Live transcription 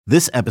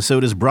This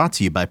episode is brought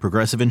to you by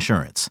Progressive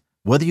Insurance.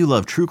 Whether you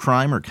love true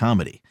crime or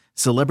comedy,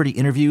 celebrity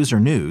interviews or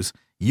news,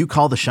 you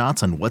call the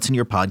shots on what's in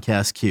your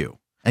podcast queue.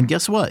 And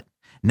guess what?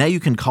 Now you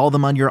can call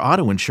them on your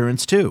auto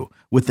insurance too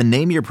with the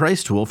Name Your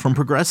Price tool from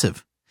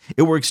Progressive.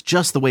 It works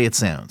just the way it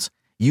sounds.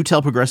 You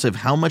tell Progressive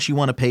how much you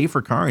want to pay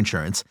for car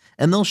insurance,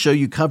 and they'll show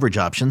you coverage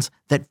options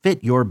that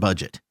fit your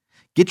budget.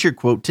 Get your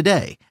quote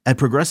today at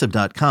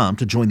Progressive.com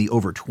to join the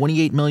over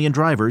 28 million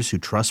drivers who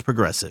trust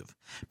Progressive.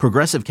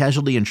 Progressive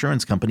Casualty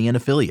Insurance Company and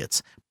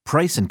Affiliates.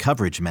 Price and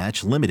coverage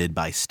match limited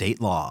by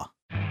state law.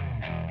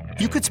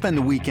 You could spend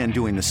the weekend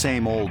doing the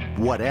same old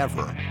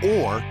whatever,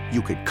 or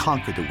you could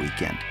conquer the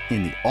weekend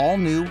in the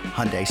all-new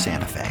Hyundai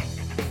Santa Fe.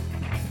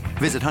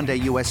 Visit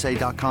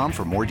HyundaiUSA.com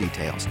for more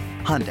details.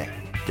 Hyundai,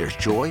 there's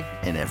joy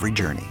in every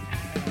journey.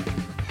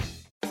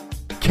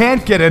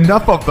 Can't get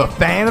enough of the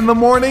Fan in the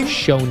morning?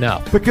 Shown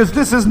up. Because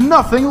this is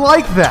nothing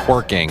like that.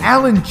 Working.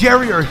 Al and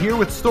Jerry are here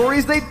with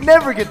stories they'd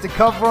never get to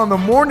cover on the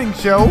morning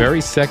show.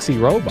 Very sexy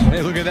robot.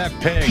 Hey, look at that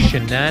pig.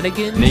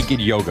 Shenanigans. Naked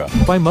yoga.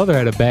 My mother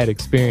had a bad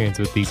experience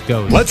with these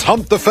ghosts. Let's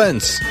hump the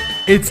fence.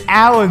 It's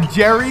Al and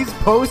Jerry's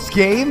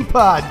post-game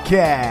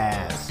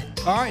podcast.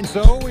 All right,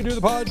 so we do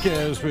the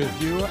podcast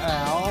with you,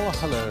 Al.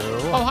 Hello.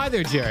 Oh, hi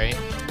there, Jerry.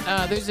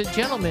 There's a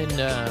gentleman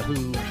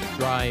who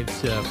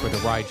drives for the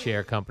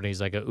rideshare companies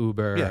like a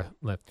Uber or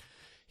Lyft.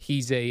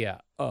 He's a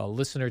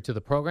listener to the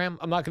program.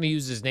 I'm not going to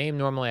use his name.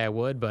 Normally I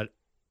would, but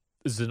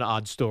this is an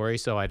odd story,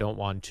 so I don't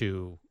want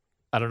to.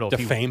 I don't know if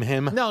Defame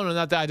him? No,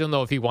 not that. I don't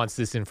know if he wants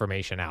this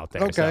information out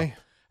there. Okay.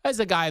 So, as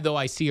a guy, though,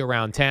 I see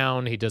around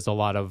town, he does a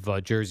lot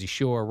of Jersey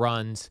Shore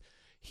runs.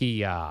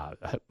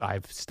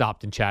 I've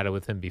stopped and chatted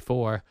with him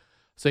before.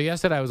 So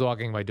yesterday I was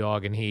walking my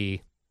dog, and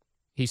he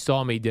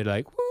saw me, did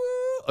like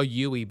a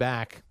Yui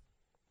back.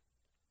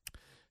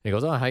 He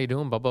goes, "Oh, how you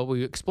doing, Bubba?"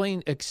 We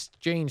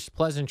exchanged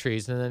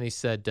pleasantries, and then he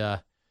said,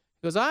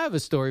 "He goes, I have a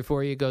story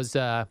for you." He goes,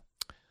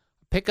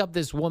 "Pick up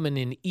this woman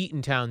in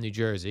Eatontown, New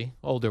Jersey,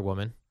 older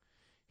woman."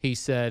 He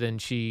said,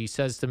 and she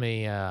says to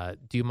me,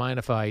 "Do you mind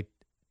if I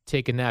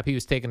take a nap?" He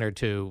was taking her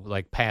to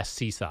like past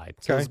Seaside,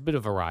 so it was a bit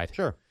of a ride.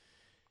 Sure.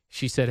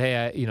 She said, "Hey,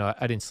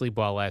 I didn't sleep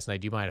well last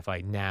night. Do you mind if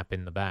I nap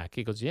in the back?"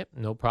 He goes, "Yep,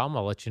 no problem.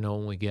 I'll let you know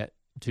when we get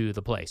to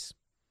the place."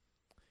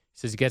 He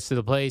says he gets to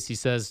the place. He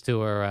says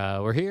to her,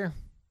 "We're here."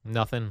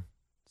 Nothing.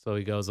 So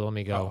he goes, "Let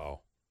me go. Uh-oh.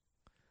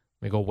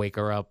 Let me go wake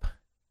her up."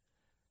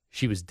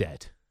 She was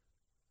dead.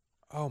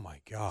 Oh, my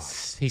God.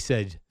 He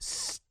said,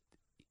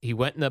 he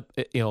went in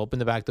the,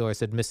 opened the back door.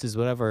 Said, "Mrs.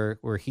 Whatever,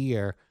 we're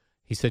here."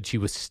 He said she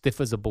was stiff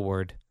as a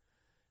board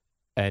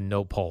and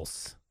no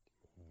pulse.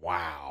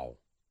 Wow.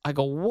 I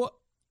go, "What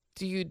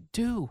do you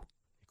do?"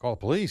 Call the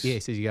police. Yeah, he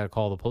says, "You got to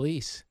call the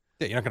police."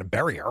 Yeah, you're not going to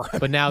bury her.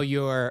 But now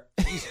you're...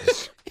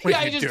 Jesus. What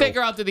Yeah, did you you just do? take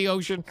her out to the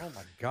ocean. Oh,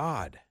 my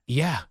God.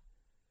 Yeah.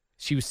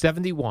 She was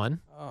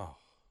 71. Oh.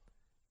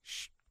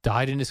 She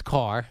died in his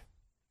car.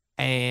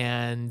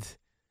 And...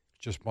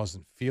 Just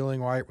wasn't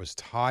feeling right, was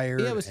tired.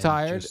 Yeah, was and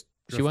tired. just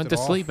She went to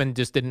drifted sleep off, and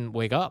just didn't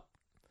wake up.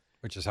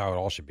 which is how it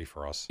all should be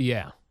for us.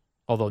 Yeah.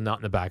 Although not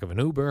in the back of an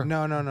Uber.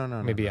 No.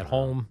 Maybe no, at no.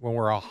 home. When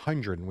we're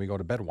 100 and we go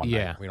to bed one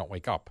Yeah. night, we don't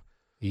wake up.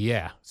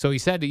 Yeah. So he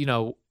said,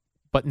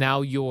 but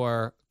now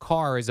your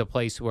car is a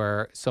place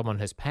where someone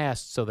has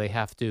passed, so they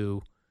have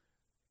to...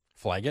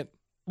 Flag it?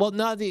 Well,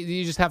 no,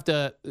 you just have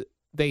to...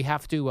 They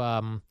have to... I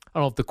don't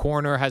know if the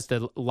coroner has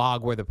to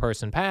log where the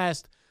person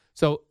passed.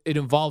 So it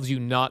involves you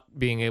not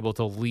being able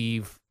to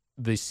leave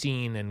the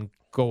scene and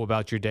go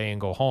about your day and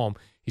go home.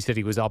 He said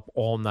he was up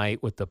all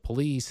night with the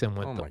police and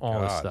with Oh, my all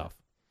this God. stuff.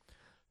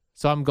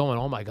 So I'm going,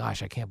 "Oh my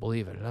gosh, I can't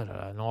believe it,"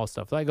 and all this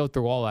stuff. So I go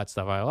through all that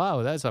stuff. I go,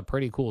 "Wow, that's a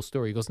pretty cool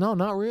story." He goes, "No,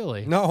 not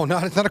really." No,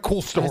 it's not a cool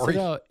I said, story.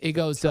 "Oh." He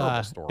goes,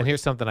 Terrible story. and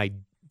here's something I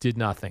did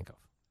not think of.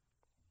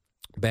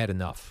 Bad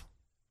enough.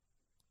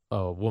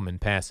 A woman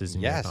passes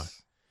in your car.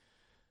 Yes.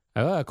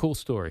 I go, cool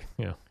story.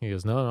 He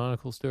goes, "No, not a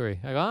cool story."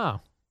 I go, "Oh."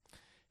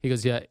 He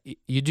goes, "Yeah,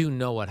 you do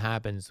know what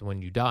happens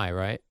when you die,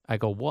 right?" I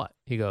go, "What?"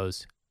 He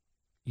goes,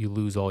 "You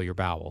lose all your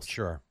bowels."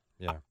 Sure.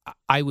 Yeah.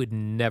 I would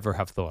never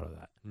have thought of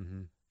that.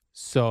 Mm-hmm.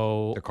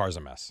 So, The car's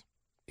a mess.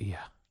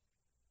 yeah.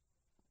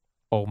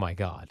 Oh, my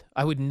God.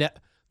 I would not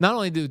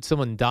only did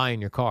someone die in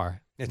your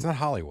car. It's not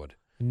Hollywood.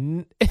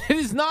 It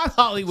is not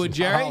Hollywood, It's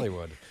Jerry. not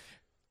Hollywood.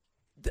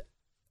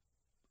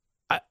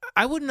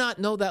 I would not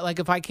know that. Like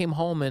if I came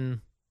home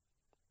and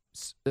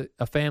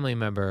a family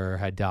member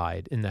had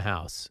died in the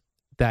house,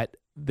 that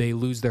they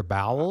lose their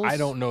bowels. I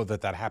don't know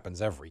that happens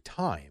every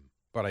time,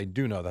 but I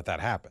do know that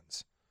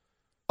happens.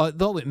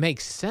 Though it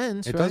makes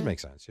sense. It right? does make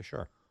sense. Yeah,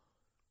 sure.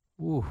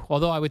 Ooh.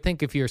 Although I would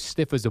think if you're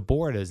stiff as a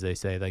board, as they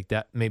say, like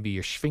that, maybe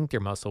your sphincter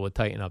muscle would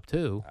tighten up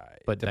too.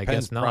 But I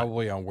Depends guess not.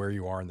 probably on where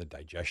you are in the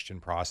digestion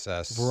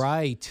process.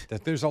 Right.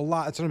 That there's a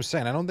lot. That's what I'm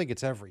saying. I don't think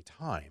it's every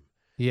time.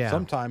 Yeah.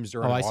 Sometimes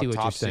during Oh, an I see what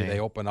you're autopsy, saying. they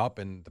open up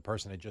and the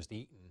person had just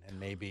eaten, and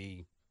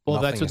maybe Well,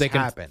 nothing that's what has they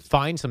can happened.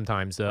 find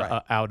sometimes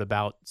Right. out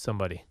about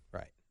somebody.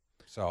 Right.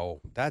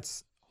 So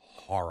that's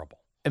horrible.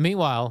 And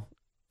meanwhile,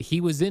 he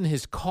was in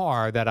his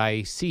car that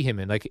I see him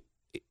in. Like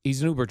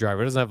he's an Uber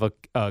driver. He doesn't have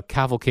a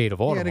cavalcade of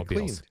He had it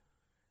automobiles. cleaned.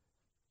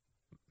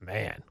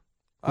 Man,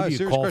 Who do you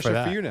serious call question for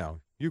that? for you now.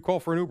 You call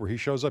for an Uber. He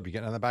shows up. You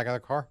getting in the back of the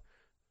car?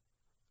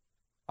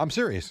 I'm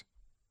serious.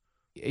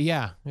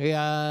 Yeah.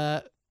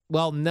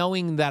 Well,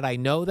 knowing that I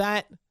know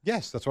that,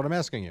 Yes, that's what I'm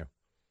asking you.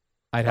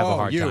 I'd have a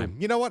hard you. time.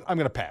 You know what? I'm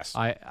going to pass.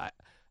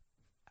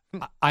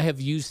 I have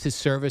used his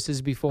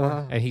services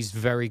before, and he's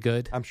very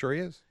good. I'm sure he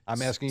is.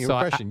 I'm asking you So a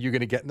question. You're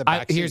going to get in the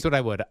back Here's seat.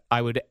 what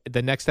I would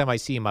the next time I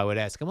see him, I would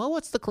ask him, "Well,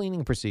 what's the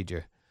cleaning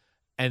procedure?"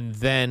 And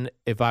then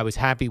if I was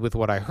happy with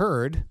what I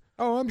heard,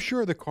 Oh, I'm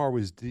sure the car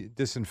was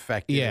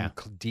disinfected Yeah.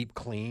 and deep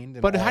cleaned.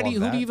 And but all who do of you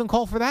that. even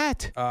call for that?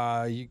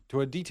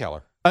 To a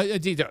detailer.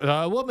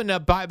 A woman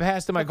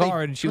passed in my But they-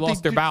 car and she but they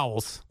lost her do-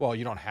 bowels. Well,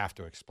 you don't have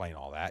to explain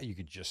all that. You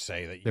could just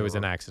say that There was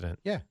an accident.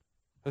 Yeah,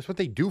 that's what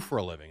they do for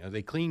a living.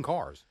 They clean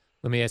cars.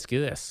 Let me ask you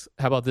this: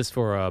 how about this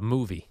for a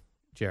movie,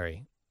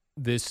 Jerry?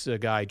 This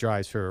guy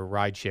drives for a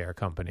rideshare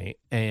company,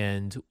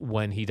 and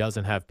when he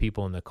doesn't have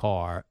people in the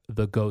car,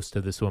 the ghost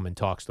of this woman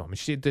talks to him.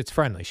 It's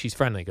friendly. She's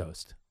friendly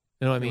ghost.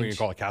 You know what I mean? You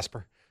call it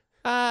Casper?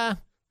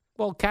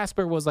 Well,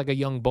 Casper was like a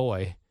young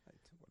boy.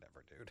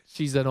 Whatever, dude.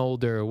 She's an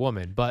older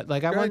woman, but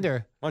like I Good.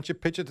 wonder, Why don't you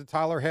pitch it to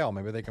Tyler Hale?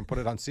 Maybe they can put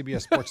it on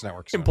CBS Sports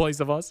Network. in soon. place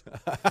of us,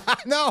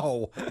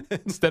 No.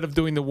 instead of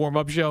doing the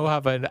warm-up show,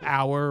 have an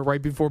hour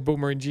right before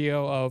Boomer and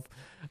Geo of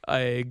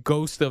a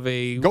ghost of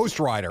a Ghost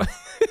Rider.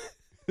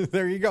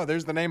 There you go.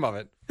 There's the name of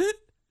it.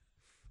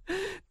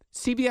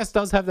 CBS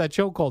does have that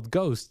show called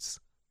Ghosts.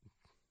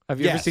 Have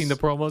you ever Yes. seen the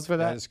promos for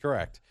That that? is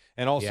correct.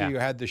 And also, Yeah. you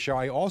had the show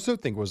I also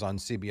think was on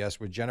CBS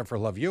with Jennifer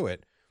Love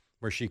Hewitt,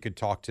 where she could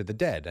talk to the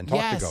dead and talk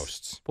Yes. to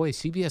ghosts. Boy,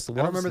 CBS loves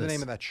I don't remember the this.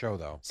 name of that show,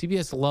 though.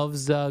 CBS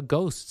loves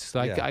ghosts.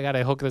 Yeah. I got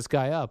to hook this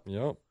guy up.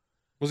 Yep.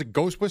 Was it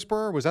Ghost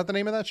Whisperer? Was that the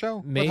name of that show?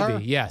 with her?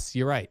 Maybe. Yes,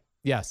 you're right.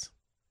 Yes.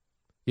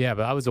 Yeah,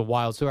 but that was a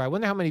wild story. I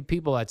wonder how many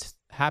people that's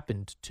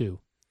happened to.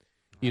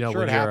 You know, I'm sure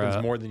when it you're,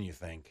 happens more than you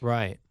think.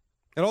 Right.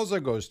 It also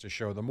goes to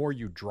show the more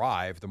you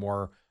drive, the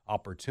more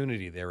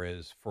opportunity there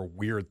is for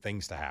weird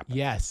things to happen.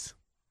 Yes.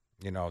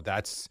 You know,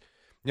 that's,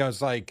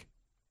 it's like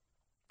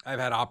I've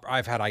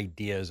had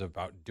ideas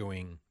about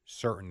doing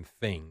certain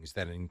things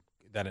that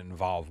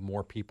involve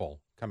more people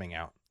coming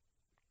out,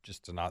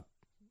 just to not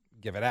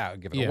give it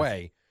Yeah.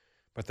 away.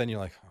 But then you're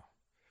like, oh,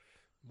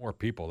 more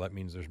people. That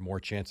means there's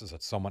more chances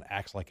that someone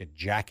acts like a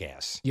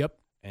jackass, Yep.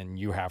 and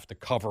you have to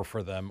cover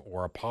for them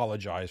or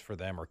apologize for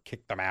them or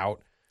kick them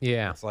out.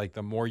 Yeah. It's like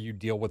the more you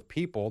deal with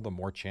people, the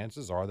more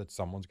chances are that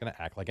someone's going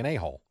to act like an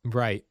a-hole.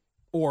 Right.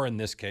 Or in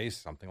this case,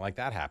 something like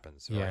that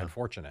happens. Very Yeah.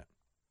 unfortunate.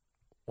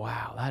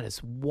 Wow, that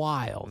is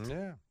wild.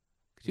 Yeah.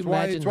 Could you It's why,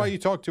 imagine it's why the- you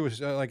talk to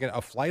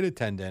a flight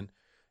attendant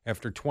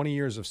after 20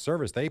 years of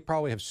service. They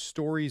probably have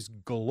stories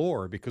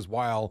galore, because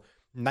while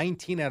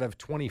 19 out of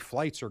 20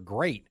 flights are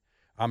great,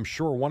 I'm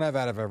sure one out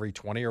of every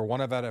 20 or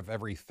one out of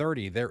every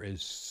 30, there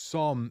is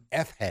some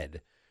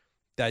F-head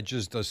that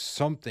just does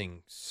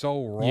something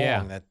so wrong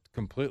Yeah. that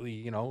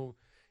completely,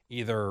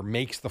 either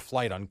makes the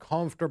flight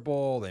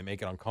uncomfortable, they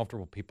make it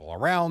uncomfortable people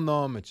around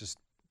them.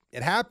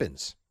 It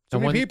happens. So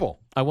And many when- people.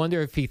 I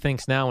wonder if he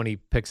thinks now when he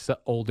picks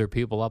older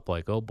people up,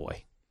 like, oh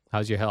boy,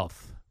 how's your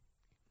health?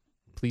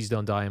 Please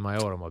don't die in my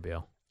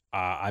automobile.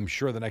 I'm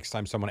sure the next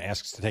time someone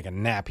asks to take a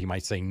nap, he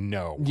might say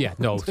no. Yeah,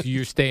 no,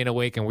 you're staying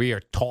awake and we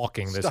are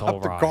talking this Stop whole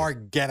the ride. car,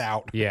 get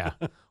out. Yeah.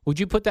 Would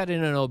you put that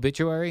in an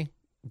obituary?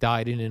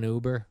 Died in an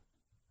Uber?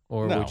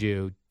 Or No. would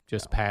you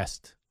just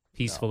passed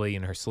peacefully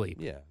in her sleep?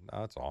 Yeah, no,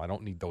 that's all. I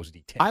don't need those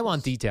details. I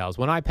want details.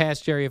 When I pass,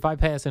 Jerry, if I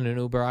pass in an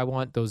Uber, I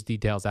want those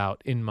details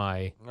out in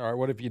my. All right,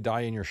 what if you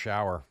die in your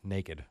shower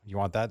naked? You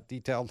want that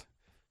detailed?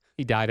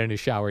 He died in his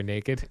shower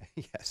naked.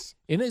 Yes.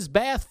 In his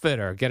bath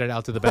fitter. Get it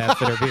out to the bath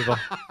fitter people.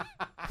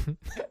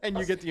 And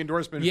you get the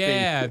endorsement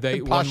Yeah, fee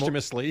they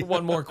posthumously.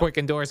 One more quick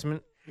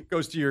endorsement.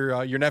 Goes to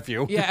your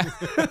nephew. Yeah.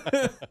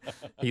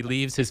 He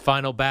leaves his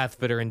final bath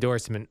fitter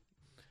endorsement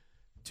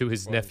to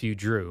his nephew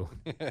Drew.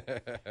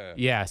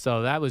 Yeah,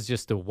 so that was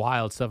just a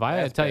wild stuff. I got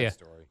to That's tell bad you,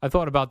 story. I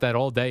thought about that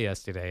all day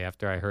yesterday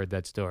after I heard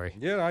that story.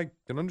 Yeah, I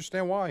can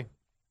understand why.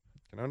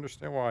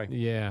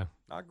 Yeah.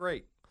 Not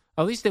great.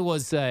 At least it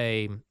was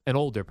an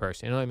older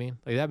person. You know what I mean?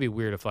 Like that'd be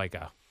weird if like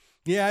a.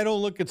 Yeah, I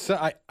don't look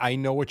at. I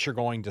know what you're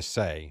going to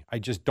say. I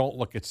just don't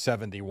look at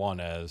 71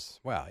 as,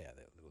 well, yeah,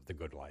 they lived the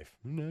good life.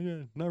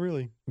 No, not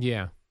really.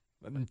 Yeah.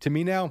 To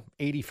me now,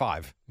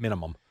 85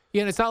 minimum.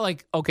 Yeah, and it's not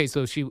like okay.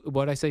 So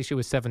what I say she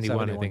was 71.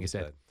 I 71 think you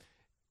said.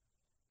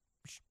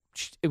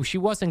 She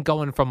wasn't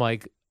going from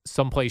like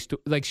someplace to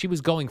like she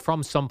was going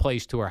from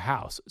someplace to her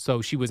house.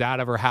 So she was out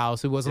of her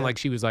house. It wasn't Yeah. like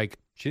she was like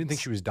She didn't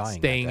think she was dying.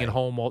 staying that at day.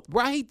 home.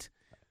 Right.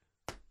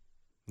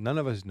 None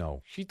of us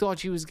know. She thought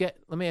she was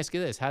Let me ask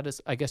you this: how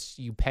does I guess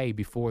you pay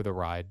before the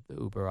ride,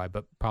 the Uber ride,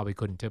 but probably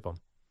couldn't tip them.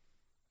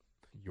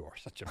 You are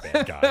such a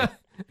bad guy.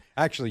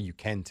 Actually, you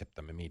can tip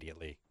them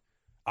immediately.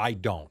 I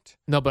don't.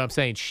 No, but I'm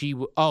saying she.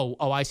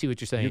 I see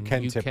what you're saying. You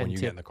can tip when you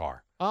get in the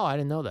car. Oh, I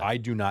didn't know that. I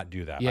do not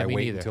do that. Yeah, I me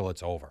wait neither. until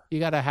it's over. You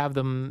got to have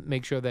them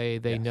make sure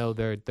they Yes. know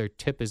their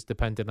tip is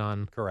dependent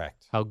on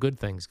Correct. how good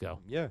things go.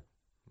 Yeah.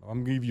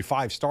 I'm going to give you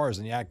 5 stars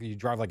and you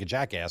drive like a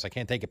jackass. I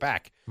can't take it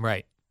back.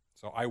 Right.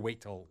 So I wait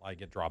till I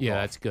get dropped Yeah,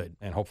 off. that's good.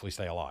 And hopefully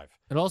stay alive.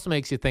 It also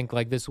makes you think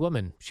like this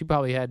woman. She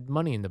probably had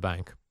money in the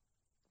bank.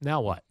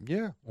 Now what?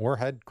 Yeah. Or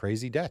had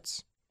crazy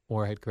debts.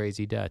 Or had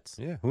crazy debts.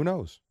 Yeah. Who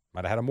knows?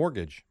 Might have had a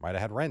mortgage. Might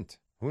have had rent.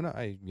 Who know?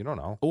 You don't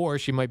know. Or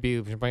she might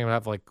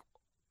have like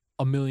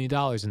 $1 million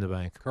in the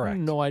bank. Correct.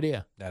 No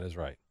idea. That is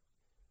right.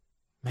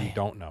 Man. You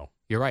don't know.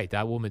 You're right.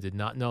 That woman did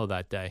not know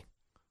that day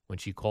when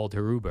she called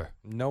her Uber.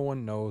 No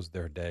one knows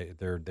their day,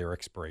 their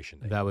expiration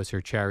date. That was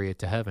her chariot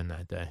to heaven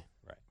that day.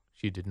 Right.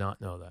 She did not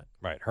know that.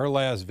 Right. Her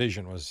last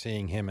vision was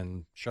seeing him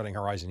and shutting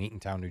her eyes in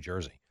Eatontown, New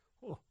Jersey.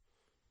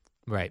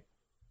 Right.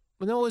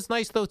 But no, it was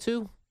nice though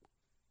too.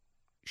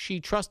 She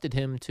trusted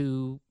him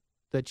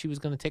that she was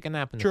going to take a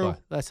nap in the True. car.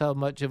 That's how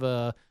much of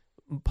a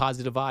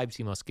positive vibes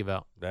he must give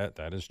out. That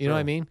is true. You know what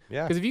I mean?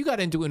 Yeah. Because if you got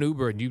into an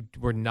Uber and you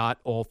were not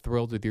all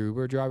thrilled with your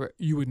Uber driver,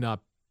 you would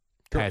not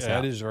pass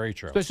out. That is very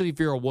true. Especially if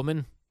you're a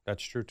woman.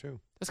 That's true too.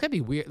 That's gotta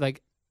be weird.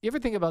 Like, you ever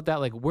think about that?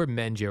 Like, we're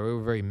men, Jerry.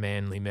 We're very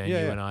manly men. Yeah,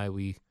 you yeah. and I,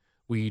 we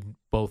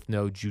both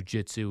know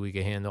jujitsu. We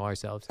can handle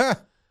ourselves. Huh.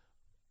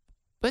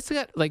 But it's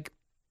got like,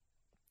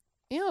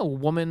 a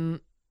woman.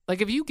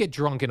 Like, if you get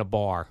drunk in a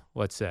bar,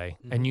 let's say,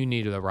 and you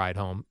needed a ride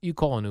home, you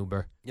call an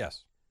Uber.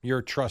 Yes.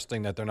 You're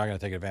trusting that they're not going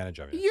to take advantage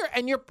of you.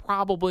 You're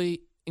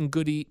probably in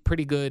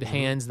pretty good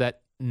hands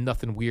that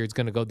nothing weird's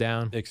going to go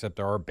down. Except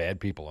there are bad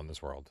people in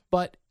this world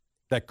But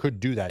that could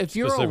do that if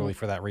you're specifically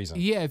for that reason.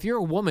 yeah, if you're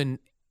a woman,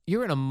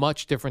 you're in a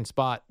much different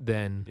spot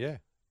than Yeah.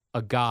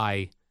 a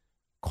guy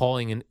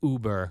calling an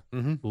Uber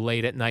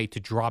late at night to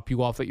drop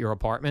you off at your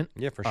apartment.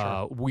 Yeah, for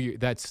sure.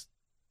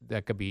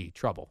 That could be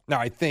trouble. Now,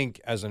 I think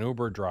as an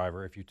Uber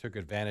driver, if you took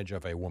advantage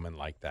of a woman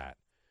like that,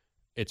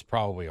 it's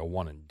probably a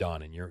one and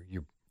done, and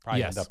you probably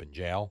Yes. end up in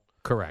jail.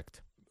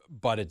 Correct.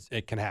 But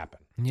it can happen.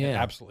 It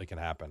Yeah. absolutely can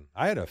happen.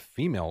 I had a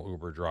female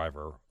Uber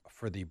driver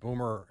for the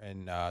Boomer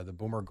and the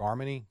Boomer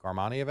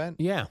Garmani event.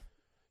 Yeah.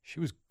 She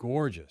was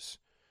gorgeous.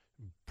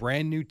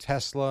 Brand new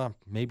Tesla,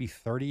 maybe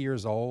 30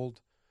 years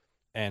old,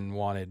 and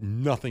wanted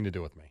nothing to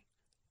do with me.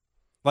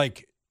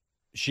 Like,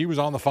 she was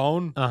on the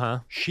phone.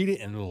 Uh-huh. She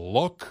didn't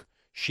look.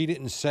 She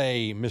didn't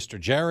say, Mr.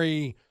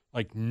 Jerry,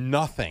 like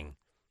nothing.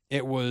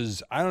 It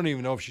was, I don't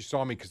even know if she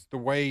saw me because the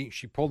way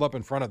she pulled up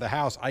in front of the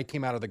house, I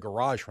came out of the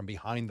garage from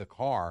behind the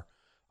car.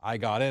 I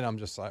got in. I'm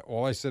just like,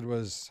 all I said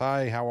was,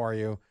 hi, how are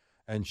you?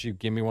 And she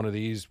gave me one of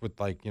these with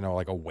like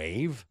a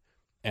wave,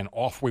 and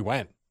off we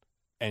went.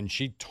 And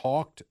she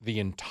talked the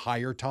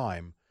entire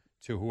time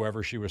to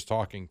whoever she was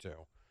talking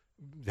to.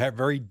 That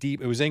very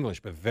deep, it was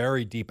English, but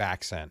very deep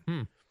accent.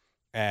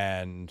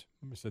 And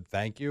I said,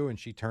 thank you. And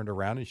she turned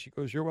around and she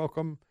goes, you're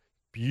welcome.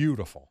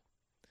 Beautiful.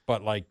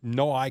 But like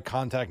no eye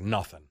contact,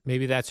 nothing.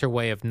 Maybe that's her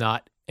way of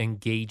not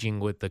engaging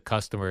with the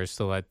customers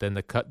so that then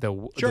the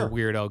Sure.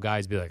 weirdo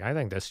guys be like, I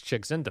think this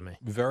chick's into me.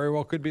 Very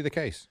well could be the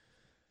case.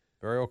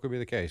 Very well could be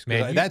the case. 'Cause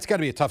Man, you- that's got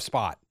to be a tough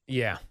spot.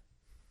 Yeah.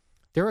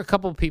 There are a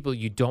couple of people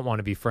you don't want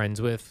to be friends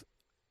with.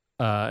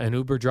 An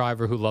Uber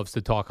driver who loves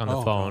to talk on the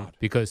Oh, phone God.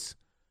 because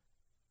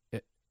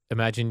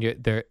imagine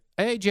they're,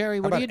 hey, Jerry,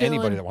 How what are about you doing?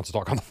 anybody that wants to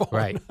talk on the phone?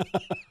 Right.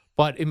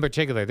 But in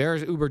particular,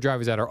 there's Uber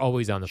drivers that are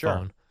always on the Sure.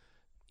 phone.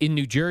 In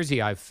New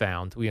Jersey, I've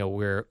found,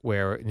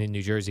 where in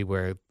New Jersey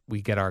where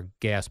we get our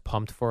gas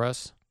pumped for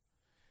us.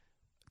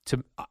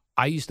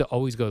 I used to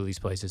always go to these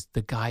places.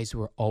 The guys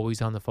were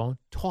always on the phone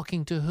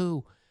talking to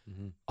who?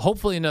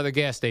 Hopefully another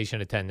gas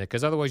station attendant,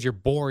 because otherwise you're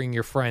boring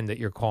your friend that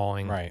you're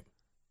calling Right.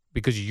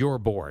 because you're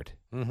bored.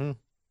 Mm-hmm.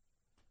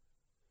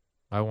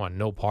 I want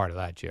no part of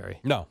that, Jerry.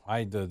 No,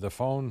 the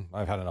phone,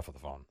 I've had enough of the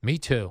phone. Me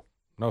too.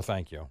 No,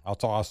 thank you. I'll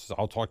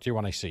talk to you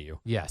when I see you.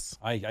 Yes.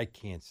 I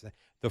can't say.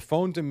 The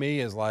phone to me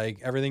is like,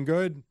 everything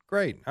good?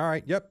 Great. All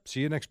right. Yep. See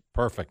you next.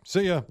 Perfect.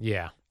 See ya.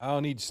 Yeah. I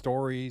don't need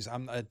stories.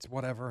 It's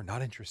whatever.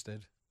 Not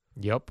interested.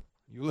 Yep.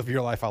 You live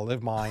your life. I'll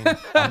live mine.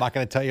 I'm not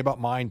going to tell you about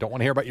mine. Don't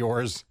want to hear about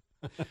yours.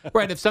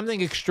 Right. If something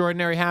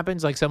extraordinary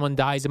happens, like someone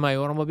dies in my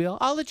automobile,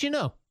 I'll let you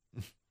know.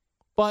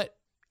 But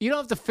you don't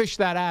have to fish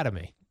that out of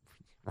me.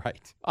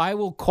 Right. I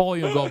will call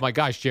you and go, oh my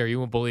gosh, Jerry, you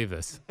won't believe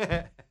this.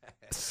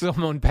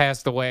 Someone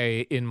passed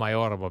away in my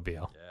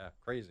automobile. Yeah.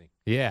 Crazy.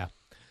 Yeah.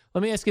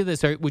 Let me ask you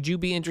this. Would you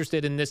be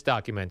interested in this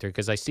documentary?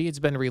 Because I see it's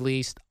been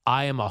released.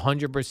 I am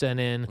 100%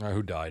 in.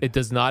 Who died? It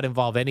does not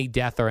involve any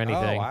death or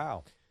anything.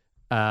 Oh,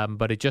 wow.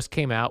 But it just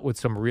came out with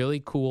some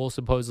really cool,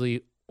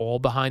 supposedly all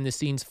behind the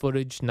scenes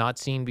footage not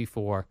seen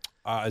before.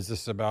 Is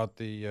this about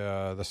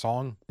the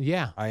song?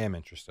 Yeah. I am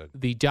interested.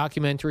 The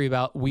documentary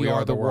about We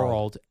Are the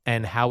World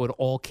and how it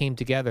all came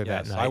together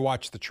that Yes, night. I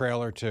watched the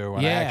trailer too, and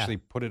I Yeah. actually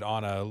put it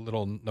on a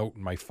little note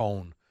in my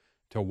phone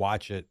to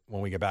watch it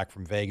when we get back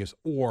from Vegas,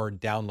 or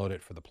download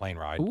it for the plane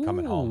ride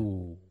coming home.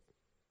 Ooh.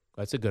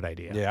 That's a good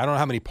idea. Yeah, I don't know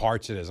how many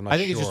parts it is. I'm not I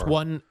think sure. it's just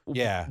one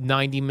Yeah.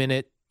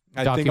 90-minute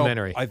I think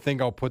documentary. I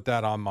think I'll put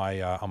that on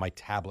my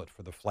tablet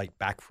for the flight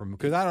back from,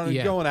 because I don't know.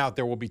 Yeah. Going out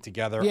there, we'll be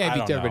together. yeah, I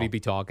don't everybody know. be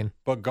talking.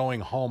 But going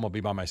home, I'll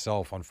be by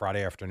myself on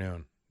Friday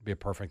afternoon. Be a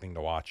perfect thing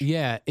to watch.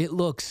 Yeah, it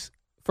looks.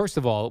 First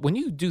of all, when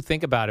you do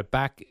think about it,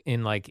 back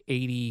in like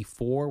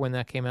 '84 when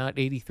that came out,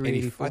 '83,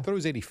 84, I thought it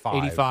was 85.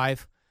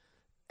 85,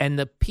 And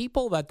the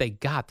people that they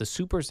got, the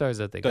superstars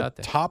that they The got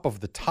there. top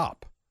of the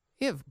top.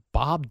 You have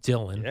Bob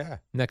Dylan Yeah.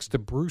 next to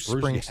Bruce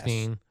Bruce,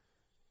 Springsteen, yes.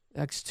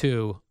 next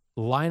to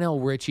Lionel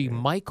Richie,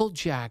 Michael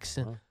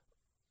Jackson,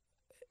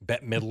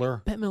 Bette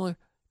Midler. Bette Miller,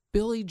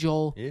 Billy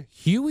Joel, Yeah.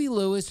 Huey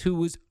Lewis, who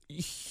was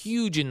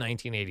huge in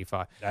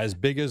 1985. As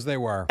big as they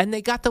were. And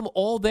they got them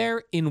all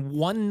there in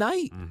one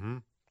night. Mm-hmm.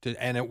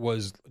 And it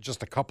was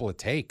just a couple of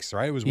takes,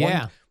 right? It was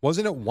Yeah.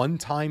 wasn't it one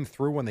time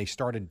through when they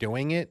started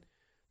doing it?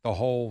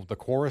 The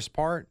chorus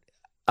part?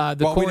 The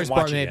Well, we chorus didn't watch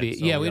part, it yet, maybe.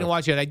 so Yeah, we we didn't don't-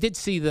 watch it. I did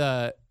see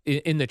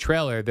in the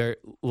trailer, there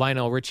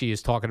Lionel Richie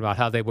is talking about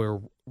how they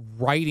were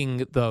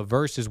writing the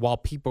verses while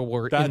people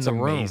were That's in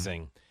the room.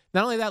 amazing.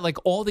 Not only that, like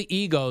all the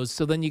egos.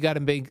 So then you got to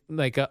make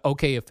like,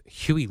 okay, if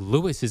Huey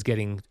Lewis is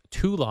getting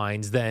 2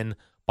 lines, then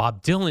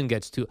Bob Dylan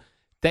gets 2.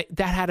 That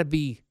had to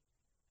be.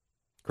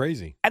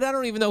 Crazy. And I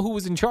don't even know who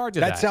was in charge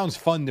of that. That sounds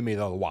fun to me,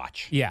 though, to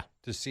watch. Yeah.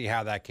 To see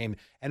how that came.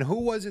 And who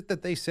was it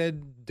that they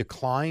said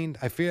declined?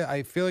 I feel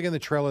like in the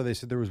trailer they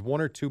said there was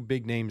 1 or 2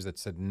 big names that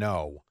said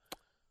no.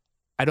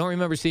 I don't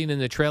remember seeing it in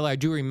the trailer. I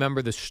do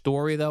remember the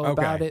story though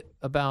about Okay. it.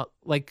 About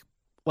like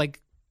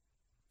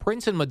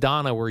Prince and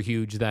Madonna were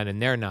huge then,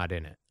 and they're not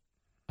in it.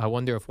 I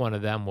wonder if one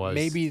of them was.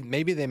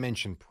 Maybe they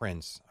mentioned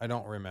Prince. I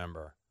don't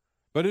remember.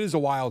 But it is a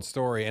wild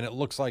story, and it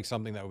looks like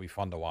something that would be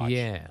fun to watch.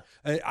 Yeah.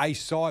 I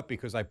saw it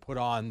because I put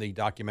on the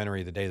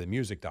documentary The Day the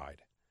Music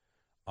Died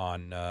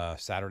on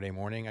Saturday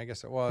morning, I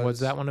guess it was. What's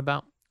that one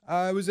about?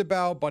 It was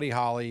about Buddy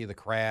Holly, the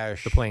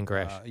crash. The plane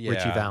crash. Yeah,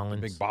 Richie the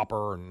Valens. Big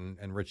Bopper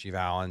and Richie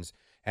Valens.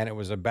 And it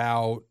was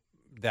about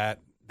that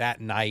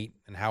night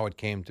and how it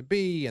came to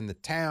be and the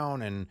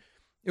town. And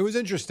it was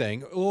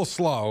interesting, a little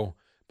slow,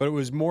 but it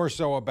was more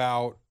so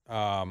about,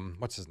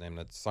 what's his name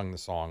that sung the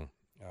song?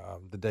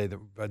 The day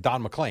that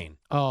Don McLean.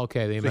 Oh,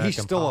 okay. The So American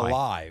he's still Pie.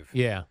 alive.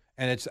 Yeah.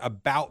 And it's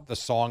about the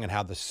song and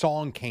how the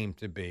song came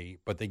to be,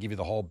 but they give you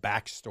the whole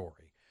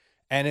backstory.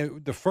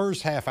 And the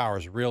first half hour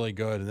is really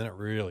good, and then it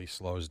really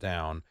slows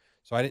down.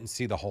 So I didn't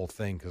see the whole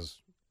thing because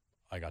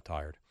I got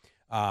tired.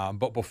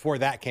 But before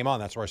that came on,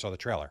 that's where I saw the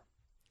trailer.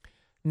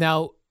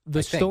 Now, the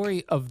I think.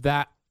 story of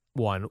that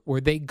one,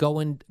 were they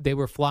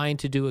were flying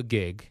to do a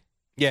gig.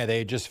 Yeah, they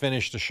had just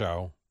finished the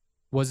show.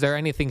 Was there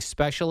anything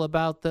special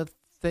about the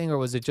thing, or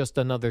was it just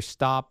another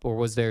stop, or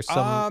was there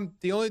some?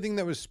 The only thing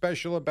that was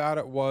special about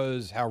it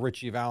was how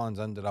Richie Valens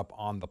ended up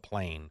on the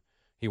plane.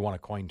 He won a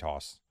coin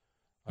toss.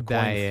 A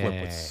coin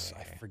flip with,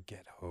 I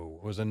forget who.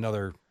 It was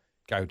another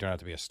guy who turned out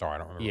to be a star. I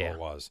don't remember who it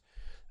was.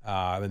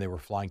 And they were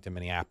flying to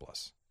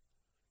Minneapolis.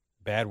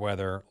 Bad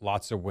weather,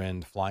 lots of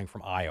wind, flying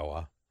from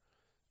Iowa.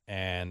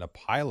 And a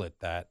pilot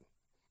that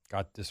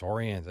got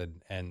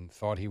disoriented and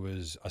thought he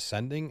was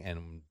ascending,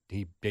 and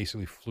he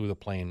basically flew the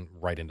plane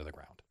right into the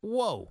ground.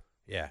 Whoa.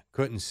 Yeah,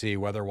 couldn't see,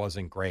 weather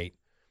wasn't great,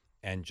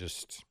 and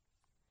just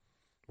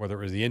whether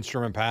it was the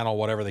instrument panel,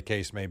 whatever the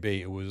case may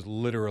be, it was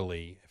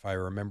literally, if I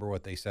remember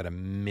what they said, a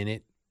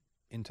minute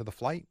into the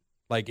flight.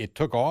 Like it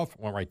took off,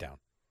 went right down.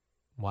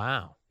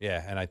 Wow.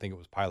 Yeah, and I think it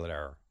was pilot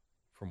error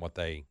from what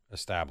they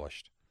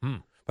established. Hmm.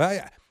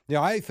 But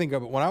I think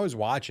of it when I was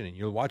watching it.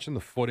 You're watching the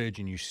footage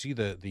and you see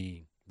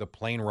the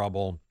plane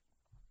rubble,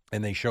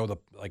 and they show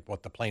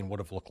what the plane would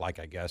have looked like.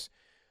 I guess.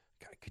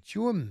 God, could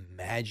you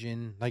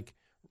imagine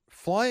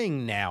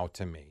flying now?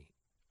 To me,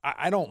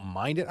 I don't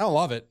mind it. I don't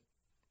love it,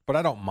 but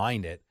I don't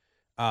mind it.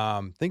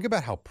 Think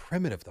about how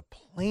primitive the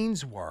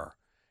planes were,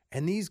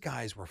 and these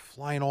guys were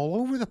flying all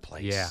over the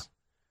place. Yeah.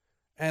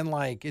 And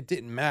it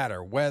didn't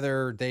matter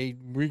whether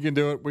we can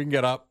do it, we can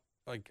get up,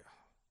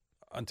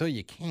 until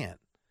you can't.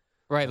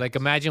 Right. Like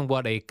imagine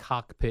what a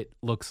cockpit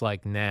looks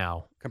like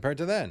now. Compared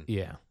to then.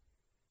 Yeah.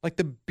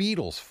 The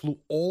Beatles flew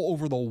all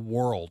over the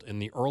world in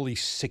the early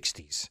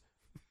 60s.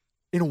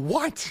 In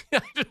what?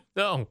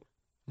 No.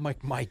 I'm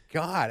like, my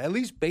God. At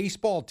least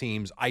baseball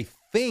teams, I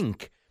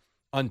think,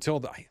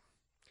 until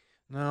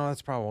no,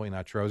 that's probably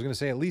not true. I was going to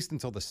say at least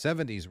until the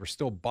 70s, we're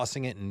still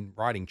bussing it and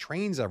riding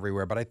trains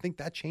everywhere. But I think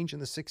that changed in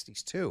the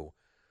 60s, too,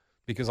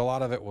 because a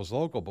lot of it was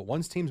local. But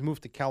once teams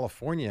moved to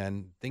California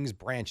and things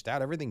branched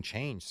out, everything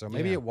changed. So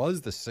maybe it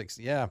was the 60s.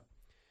 Yeah.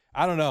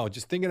 I don't know.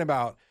 Just thinking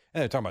about,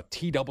 and they're talking about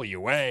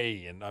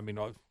TWA. And I mean,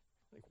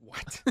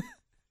 what?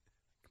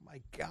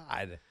 My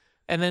God.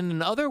 And then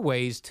in other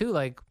ways,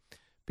 too,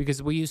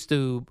 because we used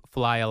to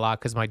fly a lot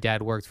because my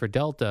dad worked for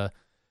Delta.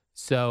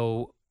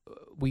 So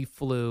we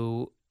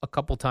flew a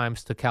couple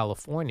times to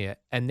California,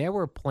 and there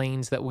were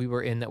planes that we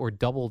were in that were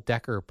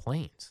double-decker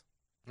planes.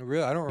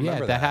 Really? I don't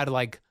remember that had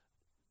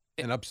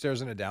an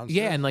upstairs and a downstairs?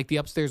 Yeah, and the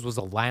upstairs was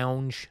a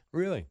lounge.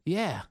 Really?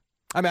 Yeah.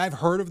 I mean, I've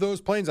heard of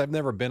those planes. I've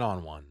never been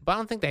on one. But I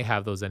don't think they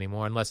have those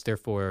anymore unless they're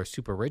for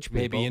super rich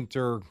people. Maybe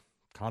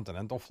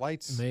intercontinental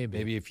flights?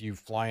 Maybe if you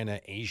fly into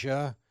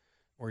Asia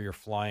or you're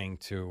flying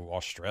to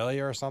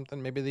Australia or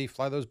something, maybe they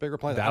fly those bigger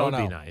planes. That would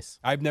be nice.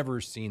 I've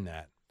never seen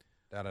that.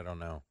 That I don't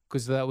know.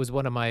 Because that was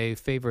one of my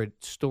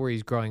favorite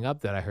stories growing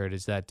up that I heard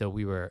is that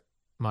we were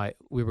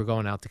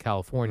going out to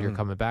California, or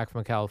coming back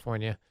from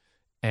California,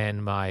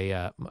 and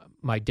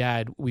my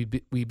dad, we'd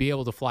be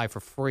able to fly for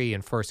free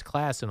in first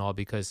class and all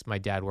because my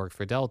dad worked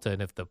for Delta,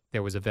 and if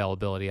there was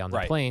availability on the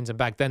Right. planes, and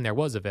back then there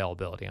was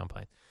availability on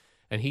planes,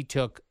 and he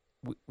took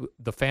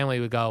the family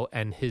would go,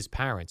 and his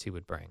parents he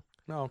would bring.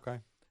 Oh, okay.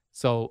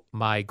 So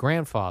my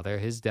grandfather,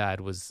 his dad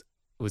was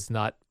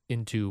not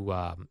into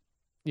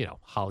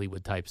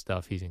Hollywood type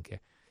stuff. He didn't care.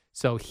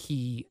 So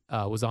he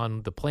was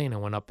on the plane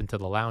and went up into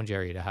the lounge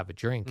area to have a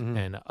drink,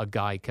 and a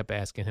guy kept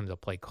asking him to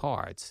play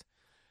cards.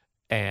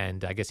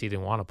 And I guess he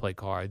didn't want to play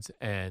cards.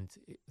 And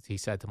he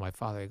said to my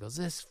father, he goes,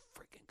 "This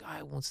freaking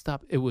guy won't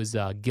stop." It was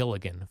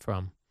Gilligan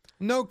from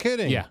No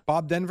kidding. Yeah.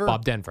 Bob Denver?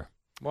 Bob Denver.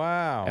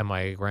 Wow. And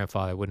my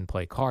grandfather wouldn't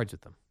play cards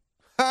with him.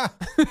 That's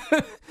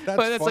But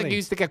that's like funny. you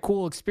used to get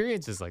cool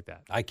experiences like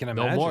that. I can No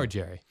imagine. more,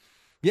 Jerry.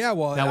 Yeah,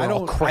 well, Now I we're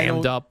all don't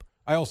crammed up.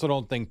 I also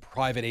don't think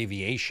private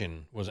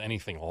aviation was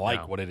anything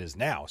like No. what it is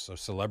now. So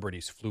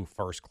celebrities flew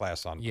first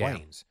class on Yeah.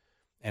 planes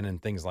and in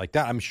things like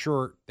that. I'm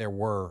sure there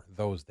were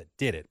those that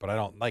did it, but I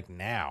don't like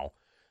now.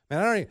 Man,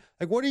 I don't even,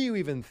 like. What do you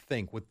even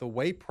think with the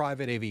way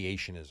private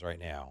aviation is right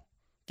now?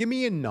 Give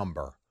me a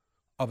number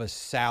of a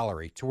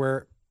salary to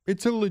where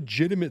it's a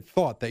legitimate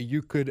thought that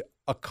you could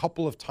a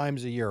couple of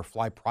times a year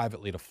fly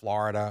privately to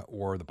Florida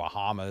or the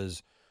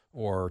Bahamas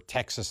or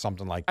Texas,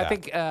 something like that. I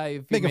think if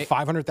you Making make-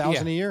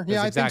 $500,000 a year? that's Yeah,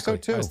 I think exactly. so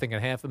too. I was thinking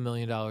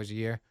 $500,000 a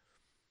year.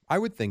 I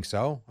would think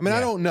so. I mean, I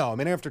Yeah. don't know. I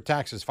mean, after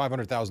taxes,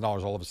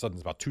 $500,000 all of a sudden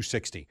is about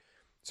 $260,000.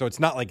 So it's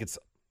not like it's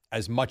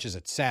as much as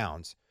it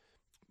sounds.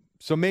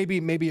 So maybe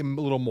a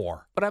little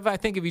more. But I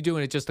think if you're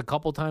doing it just a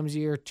couple times a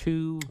year,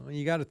 two Well,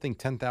 you got to think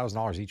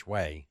 $10,000 each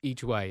way.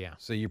 each way, yeah.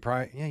 So you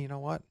probably, you know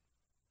what?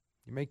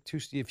 You make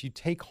if you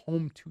take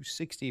home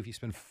 $260,000, if you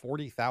spend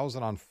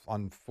 $40,000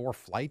 on 4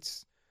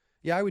 flights,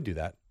 yeah, I would do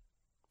that.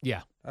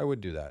 Yeah. I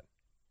would do that.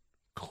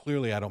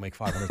 Clearly, I don't make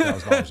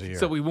 $500,000 a year.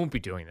 So we won't be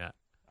doing that.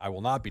 I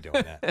will not be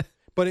doing that.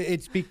 But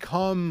it's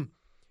become,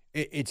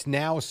 it's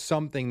now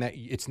something that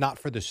it's not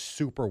for the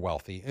super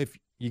wealthy. If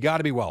you got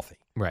to be wealthy,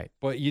 Right.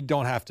 but you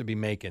don't have to be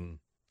making,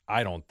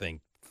 I don't think,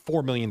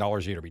 $4 million a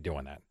year to be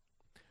doing that.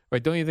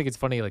 Right. Don't you think it's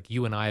funny? Like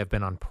you and I have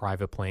been on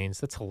private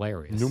planes. That's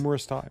hilarious.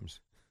 Numerous times.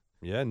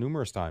 Yeah,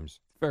 numerous times.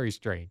 Very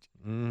strange.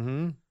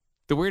 Mm-hmm.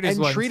 The weirdest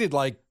And ones- treated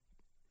like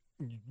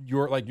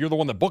you're the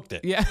one that booked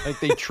it. Yeah. Like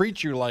they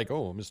treat you like,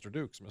 oh, Mr.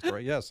 Dukes, Mr.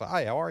 Ray. Yes.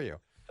 Hi, how are you?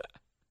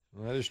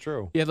 That is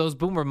true. Yeah, those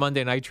Boomer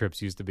Monday night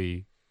trips used to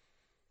be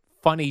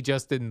funny.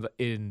 Just in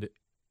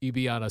you'd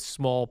be on a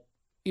small,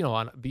 be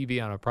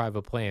on a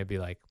private plane. It'd be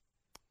like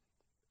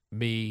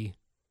me,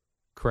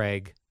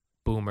 Craig,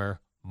 Boomer,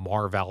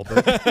 Marv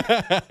Albert,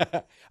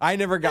 I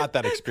never got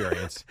that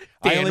experience.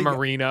 Dan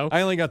Marino.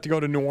 I only got to go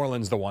to New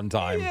Orleans the one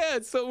time. Yeah,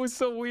 it was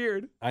so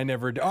weird. I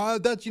never.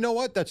 You know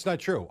what? That's not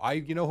true.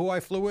 You know who I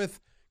flew with?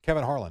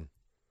 Kevin Harlan.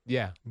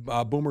 Yeah,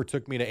 Boomer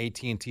took me to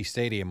AT&T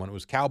Stadium when it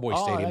was Cowboy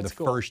Stadium the that's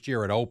cool. first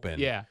year it opened.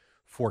 yeah.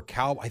 For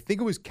I think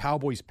it was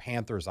Cowboys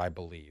Panthers, I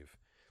believe.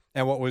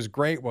 And what was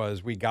great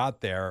was we got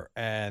there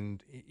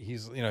and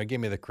he's, he gave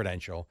me the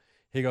credential.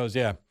 He goes,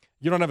 "Yeah,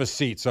 you don't have a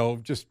seat, so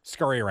just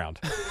scurry around."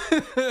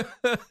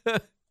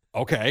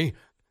 Okay.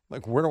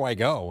 Like, where do I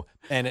go?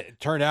 And it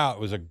turned out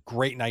it was a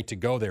great night to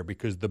go there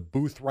because the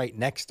booth right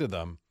next to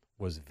them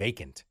was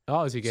vacant.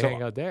 Oh, so you can So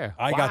hang out there.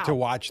 I got to Wow.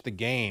 watch the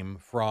game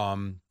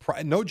from,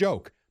 no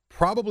joke,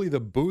 probably the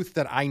booth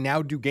that I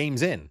now do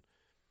games in.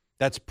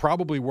 That's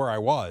probably where I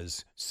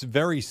was.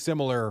 Very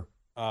similar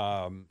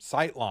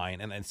sight line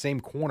and same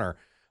corner.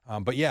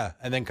 But yeah,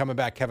 and then coming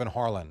back, Kevin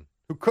Harlan,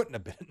 who couldn't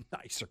have been a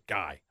nicer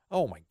guy.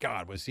 Oh my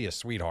God, was he a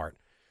sweetheart?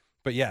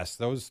 But yes,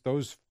 those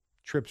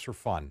trips are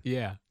fun.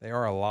 Yeah, They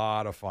are a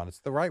lot of fun. It's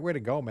the right way to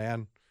go,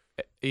 man.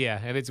 yeah,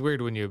 and it's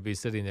weird when you'd be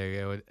sitting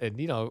there,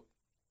 and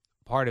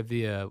part of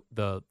the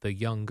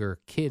younger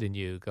kid in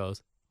you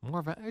goes,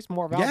 there's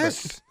Marv Albert.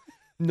 Yes.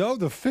 No,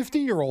 the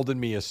 50-year-old in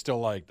me is still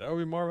like, that would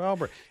be Marv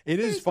Albert. It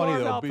is There's funny,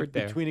 Marv though, Albert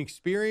there. between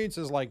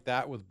experiences like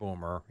that with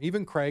Boomer,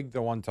 even Craig,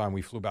 the one time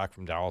we flew back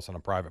from Dallas on a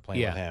private plane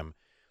Yeah. with him,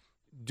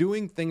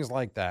 doing things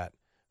like that,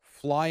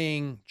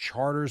 flying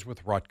charters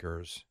with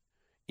Rutgers,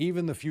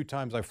 even the few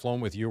times I've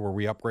flown with you where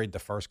we upgrade to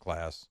first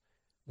class,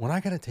 when I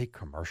got to take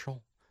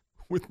commercial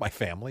with my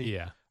family,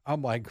 Yeah,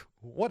 I'm like,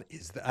 what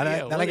is that? And Yeah,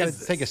 then what I got is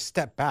to take a this?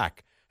 step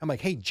back. I'm like,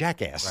 hey,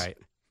 jackass. right,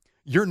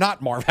 You're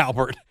not Marv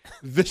Albert.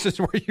 This is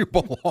where you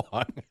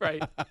belong.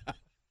 right.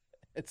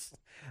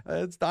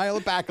 It's dial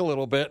it back a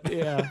little bit.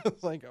 Yeah.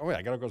 It's like, oh wait,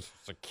 I gotta go to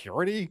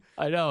security.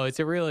 I know it's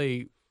a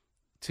really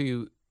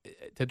to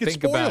Get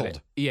think about it.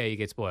 spoiled. Yeah, you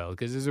get spoiled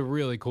because it's a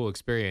really cool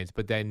experience,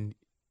 but then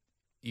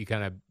you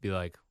kind of be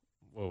like,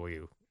 "What were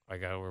you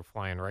like? We're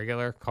flying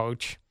regular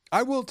coach."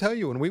 I will tell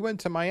you, when we went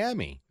to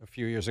Miami a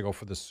few years ago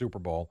for the Super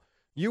Bowl,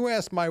 you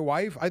asked my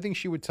wife, I think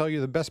she would tell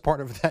you the best part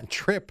of that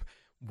trip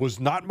was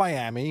not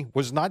Miami,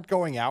 was not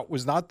going out,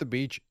 was not the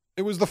beach.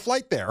 It was the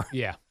flight there.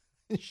 Yeah,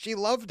 She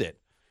loved it.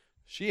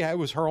 It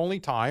was her only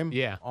time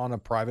Yeah. on a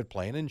private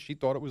plane, and she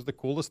thought it was the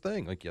coolest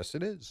thing. Like, yes,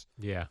 it is.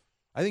 yeah.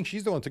 I think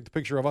she's the one who took the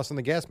picture of us in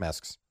the gas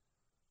masks.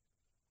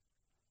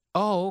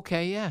 Oh,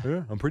 okay, yeah.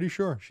 Yeah, I'm pretty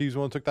sure she's the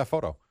one who took that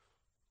photo.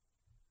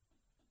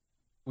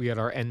 We had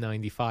our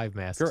N95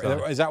 masks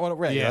on. Is that what it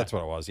was? Yeah. Yeah, that's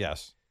what it was.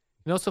 Yes.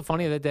 You know, it's so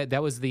funny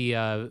that was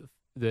the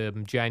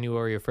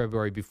January or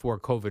February before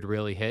COVID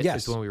really hit.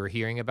 Yes. Is when we were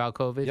hearing about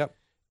COVID. Yep.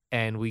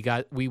 And we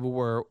got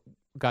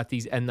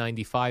these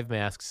N95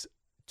 masks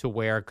to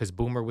wear because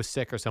Boomer was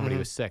sick or somebody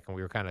was sick, and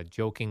we were kind of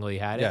jokingly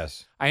had it.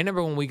 Yes. I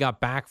remember when we got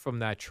back from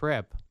that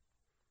trip,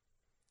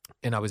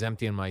 and I was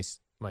emptying my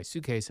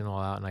suitcase and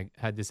all out, and I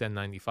had this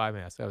N95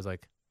 mask. I was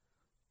like,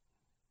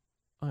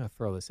 I'm gonna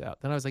throw this out.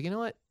 Then I was like, you know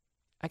what?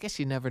 I guess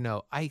you never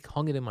know. I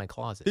hung it in my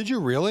closet. Did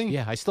you really?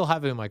 Yeah, I still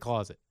have it in my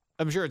closet.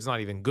 I'm sure it's not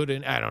even good.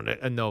 I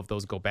don't know if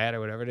those go bad or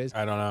whatever it is.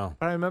 I don't know.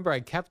 But I remember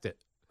I kept it.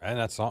 And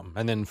that's something.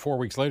 And then 4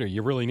 weeks later,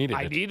 you really needed it.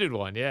 I needed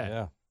one, yeah.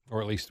 Yeah.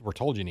 Or at least we're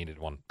told you needed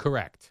one.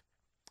 Correct.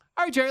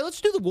 All right, Jerry, let's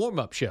do the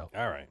warm-up show.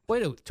 All right.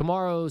 Wait,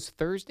 tomorrow's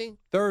Thursday?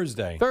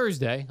 Thursday.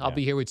 I'll Yeah.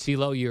 be here with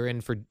CeeLo. You're in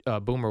for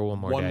Boomer one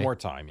more day. One more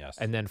time, yes.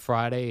 And then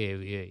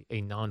Friday,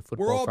 a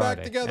non-football We're all back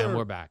Friday. together. And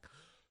we're back.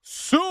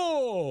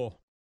 So...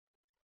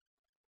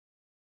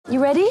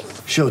 You ready?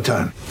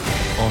 Showtime.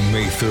 On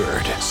May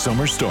 3rd,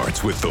 summer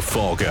starts with The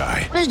Fall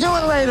Guy. Let's do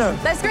it later.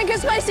 Let's drink a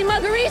spicy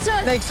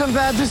margarita. Make some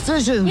bad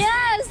decisions.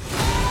 Yes.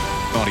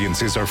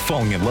 Audiences are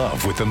falling in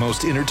love with the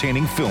most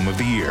entertaining film of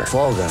the year.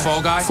 Fall guy.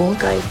 Fall Guy? Fall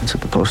guy. That's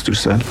what the poster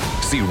said.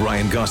 See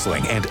Ryan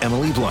Gosling and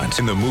Emily Blunt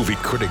in the movie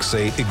critics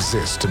say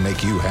exists to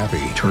make you happy.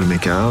 Trying to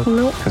make it out?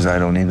 Nope. Because I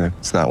don't either.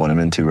 It's not what I'm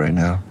into right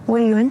now.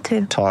 What are you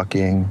into?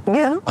 Talking.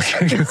 Yeah.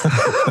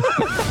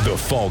 The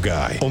Fall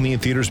Guy. Only in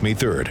theaters May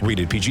 3rd.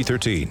 Rated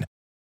PG-13.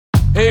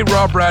 Hey,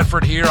 Rob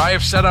Bradford here. I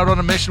have set out on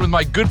a mission with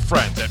my good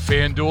friends at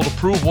FanDuel to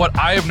prove what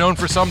I have known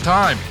for some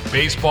time.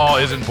 Baseball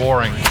isn't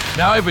boring.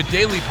 Now I have a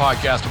daily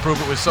podcast to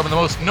prove it with some of the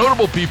most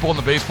notable people in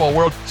the baseball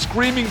world,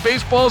 screaming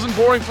baseball isn't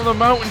boring from the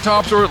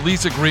mountaintops, or at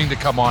least agreeing to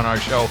come on our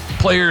show.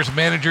 Players,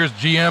 managers,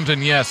 GMs,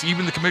 and yes,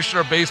 even the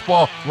commissioner of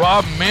baseball,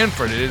 Rob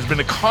Manfred. It has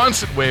been a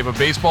constant wave of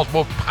baseball's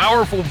most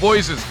powerful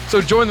voices. So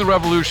join the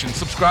revolution.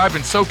 Subscribe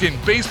and soak in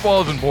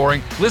Baseball Isn't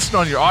Boring. Listen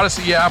on your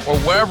Odyssey app or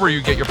wherever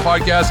you get your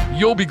podcast.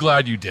 You'll be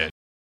glad you did.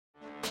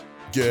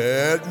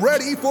 Get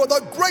ready for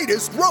the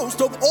greatest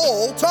roast of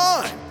all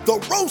time, the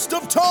Roast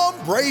of Tom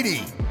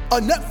Brady,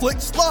 a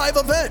Netflix live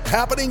event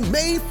happening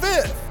May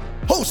 5th.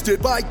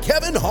 Hosted by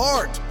Kevin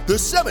Hart, the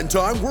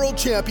 7-time world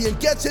champion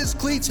gets his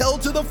cleats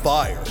held to the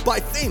fire by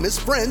famous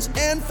friends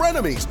and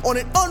frenemies on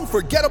an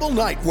unforgettable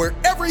night where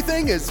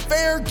everything is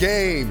fair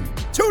game.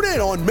 Tune in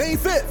on May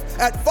 5th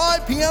at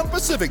 5 p.m.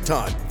 Pacific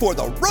time for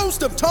the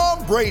Roast of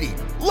Tom Brady,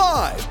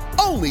 live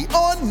only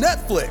on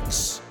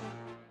Netflix.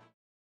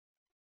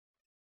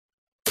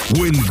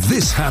 When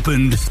this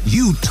happened,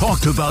 you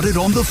talked about it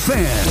on The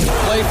Fan.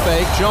 Play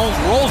fake, Jones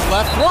rolls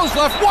left, throws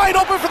left, wide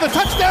open for the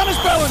touchdown is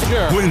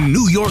Bellinger. When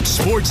New York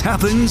sports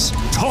happens,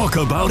 talk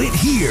about it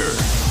here.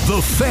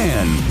 The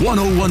Fan,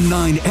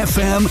 101.9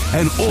 FM,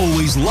 and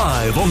always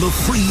live on the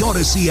free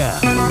Odyssey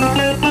app.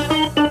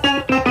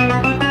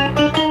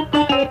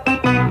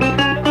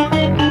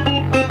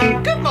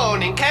 Good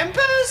morning,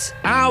 campers.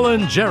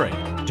 Alan Jerry.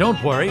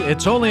 Don't worry,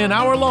 it's only an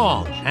hour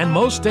long, and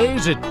most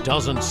days it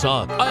doesn't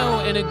suck. Oh,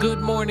 and a good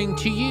morning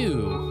to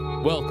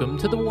you. Welcome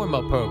to the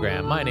warm-up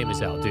program. My name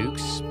is Al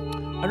Dukes.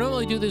 I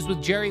normally do this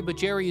with Jerry, but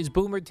Jerry is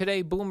Boomer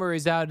today. Boomer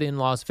is out in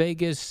Las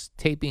Vegas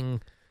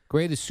taping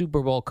greatest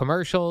Super Bowl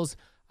commercials.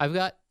 I've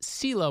got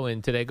CeeLo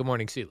in today. Good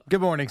morning, CeeLo.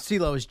 Good morning.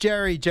 CeeLo is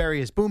Jerry. Jerry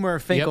is Boomer.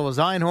 Finkel is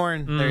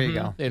Einhorn. There you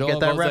go. It You all get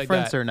that goes like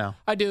reference that. or no?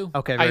 I do.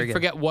 Okay, very good. I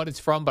forget what it's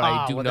from, but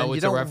I do well, know then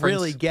it's you a don't reference.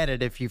 really get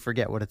it if you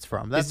forget what it's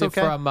from. That's Is it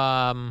okay.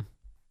 from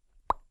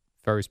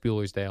Ferris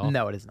Bueller's Day Off?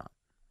 No, it is not.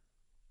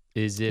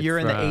 Is it You're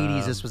in the from-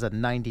 80s. This was a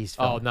 90s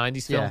film. Oh,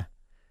 90s film? Yeah.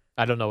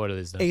 I don't know what it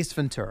is, though. Ace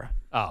Ventura.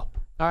 Oh.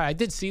 All right, I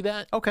did see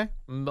that. Okay.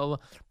 But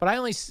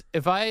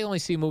if I only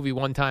see a movie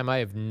one time, I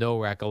have no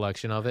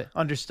recollection of it.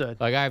 Understood.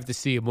 Like, I have to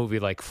see a movie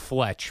like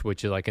Fletch,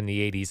 which is like in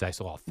the 80s, I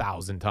saw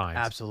 1,000 times.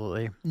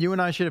 Absolutely. You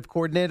and I should have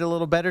coordinated a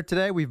little better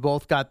today. We've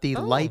both got the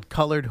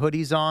light-colored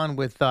hoodies on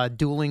with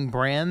dueling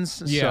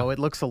brands. Yeah. So it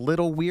looks a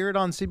little weird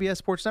on CBS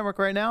Sports Network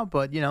right now,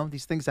 but, you know,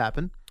 these things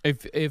happen.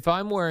 If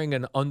I'm wearing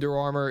an Under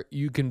Armour,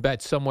 you can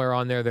bet somewhere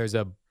on there's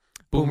a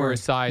Boomer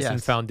Esiason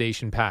yes.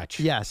 Foundation patch.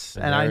 Yes,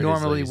 and there I it is,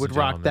 normally ladies would and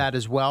rock gentlemen. that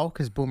as well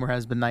because Boomer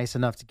has been nice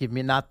enough to give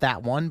me not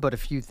that one, but a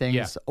few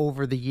things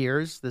over the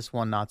years. This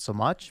one not so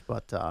much,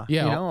 but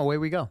you know, away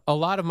we go. A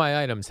lot of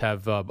my items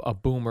have a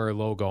Boomer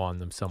logo on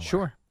them somewhere.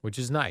 Sure. Which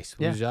is nice,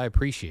 Yeah. which I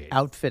appreciate.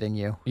 Outfitting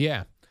you.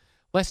 Yeah.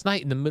 Last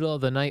night, in the middle of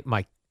the night,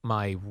 my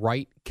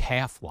right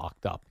calf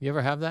locked up. You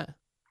ever have that?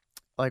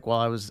 Like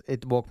while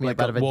it woke me Like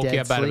up out of a woke dead you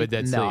up out of a sleep.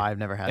 dead No, sleep. I've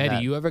never had Eddie,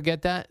 that. you ever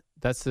get that?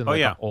 That's an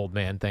old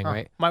man thing,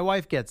 right? My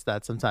wife gets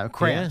that sometimes.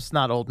 Cramps,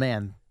 not old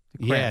man.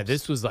 Yeah, Cramps.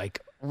 this was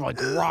like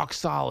rock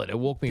solid. It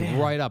woke me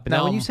right up. And Now,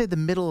 when I'm- you say the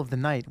middle of the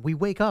night, we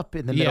wake up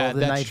in the middle of the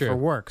that's night true. for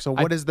work. So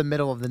what is the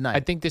middle of the night? I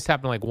think this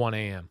happened like 1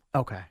 a.m.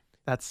 Okay,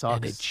 that sucks.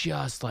 And it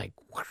just like,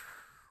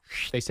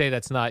 they say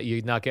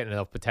you're not getting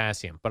enough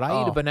potassium. But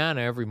I eat a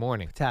banana every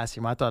morning.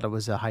 Potassium. I thought it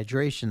was a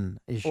hydration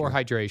issue. Or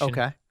hydration.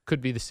 Okay.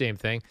 Could be the same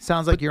thing.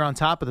 Sounds like you're on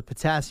top of the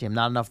potassium.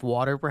 Not enough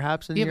water,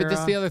 perhaps. In Yeah, your, but this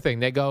is the other thing.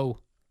 They go,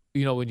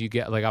 when you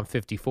get, like I'm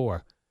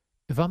 54.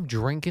 If I'm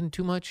drinking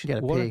too much, You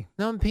gotta pee.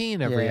 No, I'm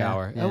peeing every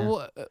hour.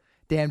 Yeah.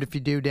 Damned if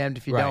you do, damned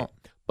if you Right. don't.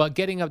 But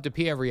getting up to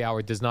pee every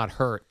hour does not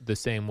hurt the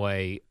same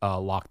way a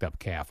locked up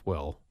calf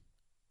will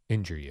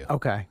injure you.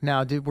 Okay.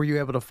 Now, were you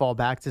able to fall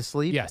back to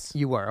sleep? Yes.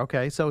 You were.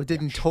 Okay. So it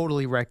didn't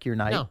totally wreck your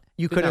night. No,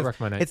 you did could not have. wreck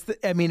my night.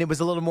 It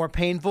was a little more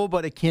painful,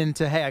 but akin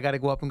to, hey, I got to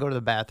go up and go to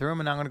the bathroom,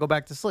 and I'm going to go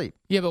back to sleep.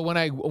 Yeah, but when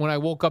I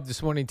woke up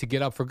this morning to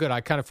get up for good,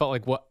 I kind of felt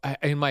like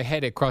in my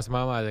head it crossed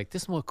my mind like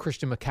this is what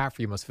Christian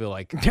McCaffrey must feel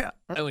like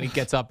when he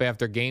gets up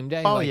after game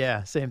day. Oh like,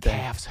 yeah, same thing.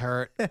 Calves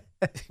hurt,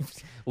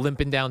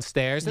 limping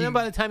downstairs, and then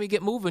by the time you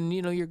get moving,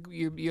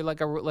 you're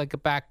like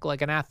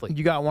an athlete.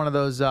 You got one of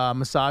those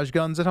massage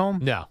guns at home?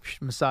 No,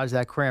 massage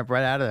that cramp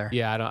right out of there.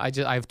 Yeah,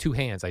 I have two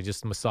hands. I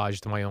just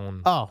massaged my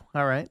own. Oh,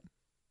 all right.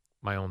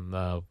 My own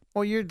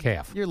well, you're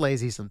calf. You're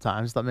lazy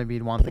sometimes. Thought maybe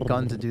you'd want the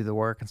gun to do the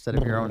work instead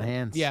of your own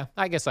hands. Yeah,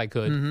 I guess I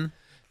could. Mm-hmm.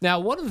 Now,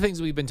 one of the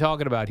things we've been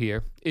talking about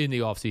here in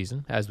the off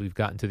season, as we've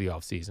gotten to the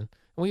off season,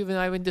 I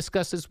even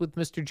discussed this with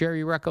Mr.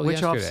 Jerry Recco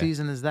Which yesterday. off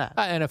season is that?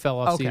 NFL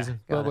off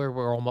season. Okay,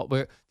 Well,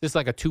 we're this is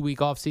like a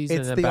 2-week off season.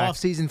 It's and then the back. off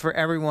season for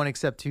everyone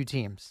except 2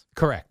 teams.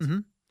 Correct.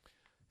 Mm-hmm.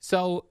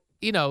 So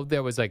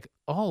there was like,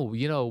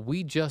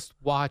 we just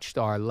watched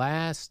our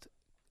last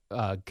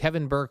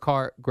Kevin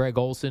Burkhardt, Greg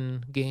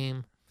Olsen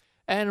game.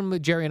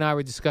 And Jerry and I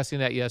were discussing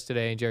that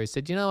yesterday, and Jerry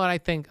said, you know what,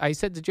 I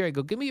said to Jerry,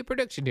 give me a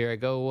prediction here. I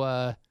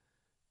go,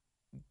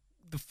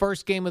 the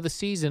first game of the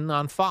season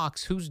on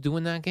Fox, who's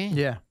doing that game?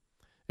 Yeah.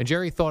 And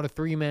Jerry thought a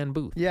 3-man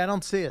booth. Yeah, I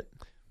don't see it.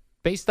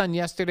 Based on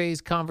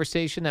yesterday's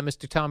conversation that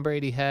Mr. Tom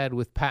Brady had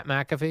with Pat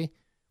McAfee,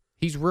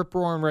 he's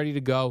rip-roaring ready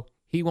to go.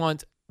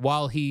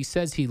 While he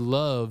says he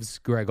loves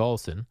Greg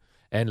Olsen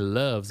and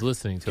loves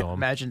listening to him.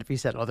 Imagine if he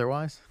said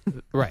otherwise.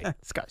 Right.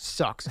 This guy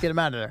sucks. Get him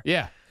out of there.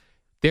 Yeah.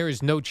 There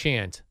is no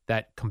chance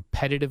that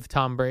competitive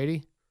Tom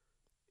Brady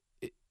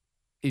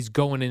is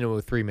going into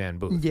a 3-man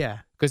booth. Yeah.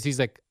 Because he's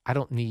like, I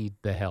don't need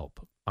the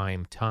help.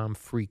 I'm Tom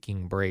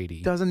freaking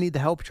Brady. Doesn't need the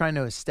help trying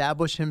to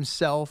establish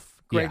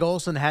himself. Greg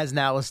Olsen has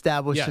now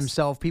established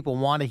himself. People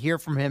want to hear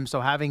from him.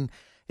 So I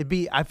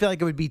feel like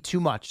it would be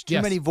too much.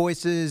 Too many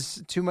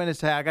voices, too many.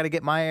 I got to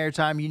get my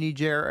airtime. You need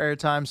your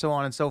airtime, so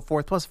on and so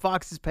forth. Plus,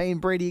 Fox is paying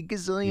Brady a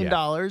gazillion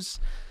dollars.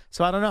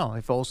 So I don't know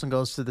if Olsen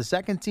goes to the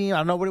second team. I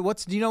don't know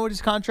do you know what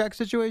his contract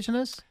situation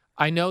is?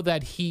 I know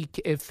that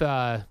if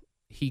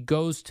he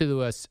goes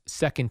to a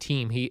second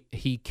team,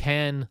 he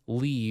can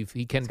leave.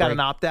 He can. He's got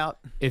an opt out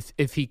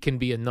if he can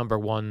be a number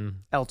 1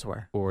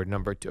 elsewhere or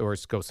number 2 or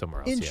go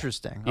somewhere else.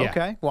 Interesting. Yeah.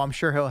 Okay. Well, I'm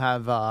sure he'll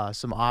have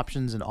some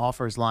options and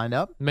offers lined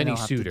up. Many He'll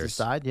have to suitors.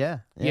 decide. Yeah.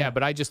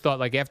 But I just thought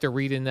like after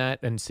reading that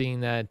and seeing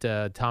that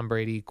Tom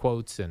Brady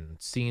quotes and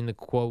seeing the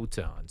quote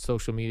on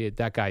social media,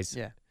 that guy's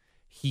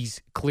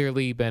he's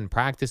clearly been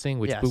practicing,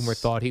 which Boomer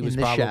thought he was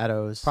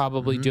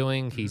probably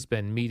doing. Mm-hmm. He's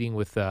been meeting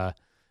with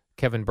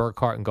Kevin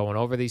Burkhardt and going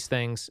over these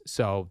things.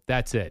 So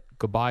that's it.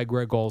 Goodbye,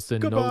 Greg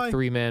Olsen. Goodbye. No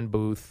 3-man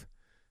booth.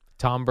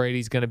 Tom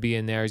Brady's going to be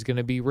in there. He's going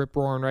to be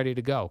rip-roaring ready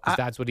to go because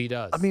that's what he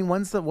does. I mean,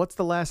 what's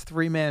the last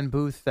 3-man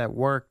booth that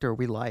worked or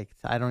we liked?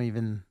 I don't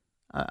even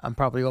I'm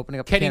probably opening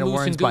up Kenny a can of Moose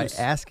worms and by Goose.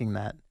 asking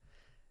that.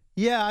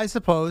 Yeah, I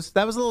suppose.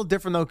 That was a little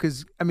different, though,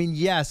 because, I mean,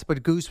 yes,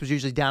 but Goose was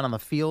usually down on the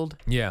field.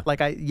 Yeah.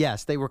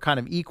 Yes, they were kind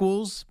of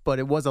equals, but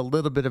it was a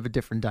little bit of a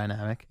different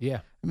dynamic.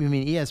 Yeah. I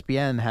mean,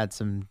 ESPN had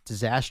some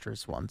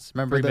disastrous ones.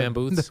 Remember 3-man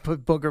booths? the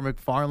Booger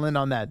McFarland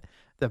on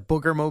the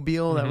Booger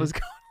Mobile that was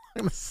going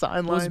on the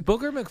sideline? Was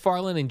Booger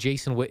McFarland and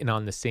Jason Witten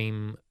on the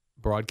same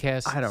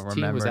broadcast I don't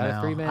team? remember Was that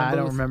now. a 3-man I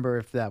don't booth? remember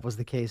if that was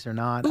the case or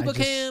not.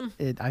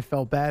 Booba I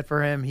felt bad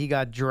for him. He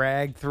got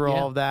dragged through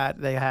all of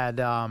that. They had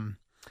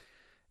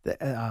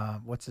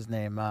what's his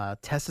name?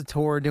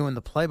 Tessitore doing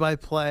the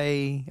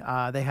play-by-play.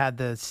 They had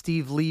the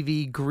Steve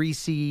Levy,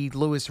 greasy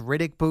Louis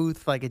Riddick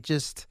booth. Like it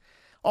just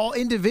all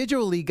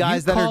individually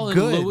guys you that are calling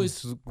good.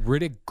 Louis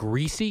Riddick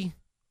greasy?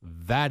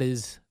 That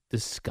is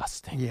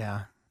disgusting.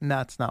 Yeah,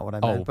 that's not what I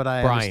meant, but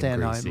I Brian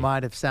understand how Greasy. it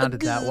might have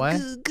sounded that way.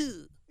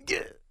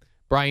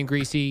 Brian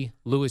Greasy,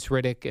 Louis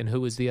Riddick, and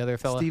who was the other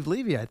fella? Steve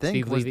Levy, I think,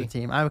 Steve was Levy. the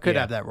team. I could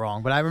have that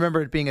wrong, but I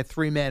remember it being a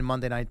 3-man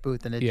Monday night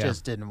booth, and it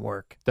just didn't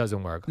work.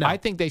 Doesn't work. No. I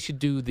think they should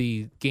do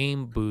the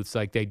game booths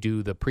like they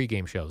do the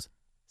pregame shows.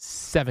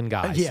 7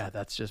 guys. Yeah,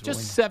 that's just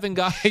 7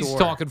 guys Sure.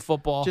 talking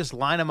football. Just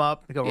line them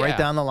up, go right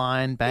down the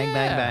line, bang,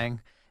 bang,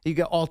 bang. You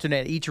get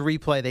alternate. Each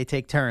replay, they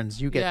take turns.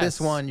 You get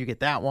this one, you get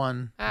that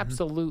one.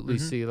 Absolutely,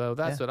 CeeLo.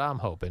 That's what I'm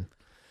hoping.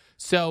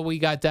 So we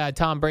got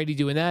Tom Brady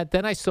doing that.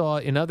 Then I saw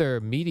in other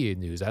media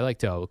news, I'd like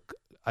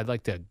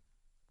to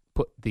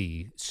put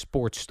the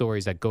sports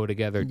stories that go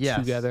together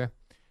together.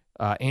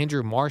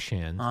 Andrew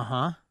Marchand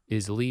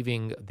is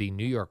leaving the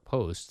New York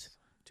Post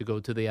to go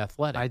to the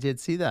Athletic. I did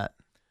see that.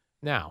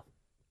 Now,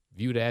 if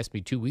you'd asked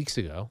me 2 weeks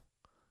ago,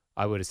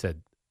 I would have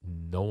said,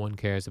 no one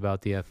cares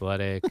about the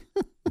Athletic.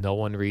 No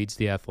one reads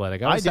the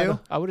Athletic. I do.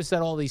 I would have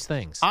said all these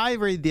things. I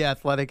read the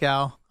Athletic,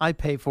 Al. I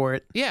pay for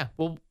it. Yeah.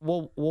 Well,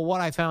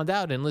 what I found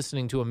out in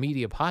listening to a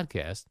media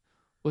podcast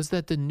was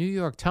that the New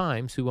York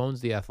Times, who owns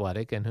the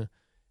Athletic, and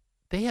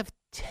they have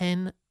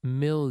 10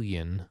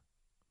 million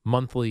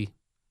monthly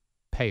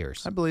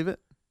payers. I believe it.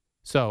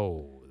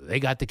 So they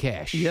got the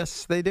cash.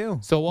 Yes, they do.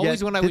 So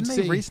always when I would didn't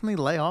see they recently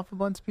lay off a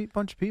bunch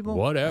of people?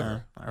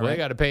 whatever, all they right.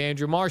 got to pay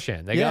Andrew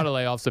Marchand. They got to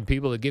lay off some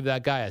people to give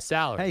that guy a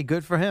salary. Hey,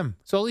 good for him.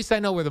 So at least I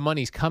know where the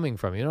money's coming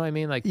from. You know what I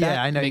mean? Like, that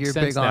I know makes you're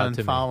sense big now on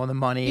to me. following the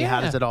money.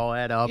 How does it all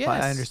add up? Yes.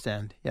 I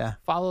understand. Yeah.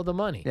 Follow the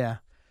money. Yeah.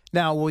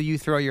 Now, will you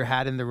throw your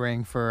hat in the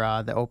ring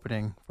for the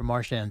opening for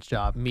Marchand's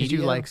job? Because you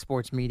Media? like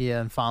sports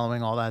media and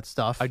following all that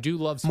stuff. I do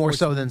love sports. More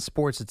so than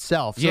sports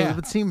itself. So Yeah. it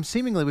would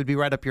seemingly would be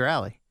right up your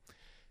alley.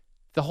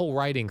 The whole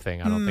writing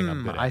thing, I don't think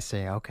I'm good at. I see.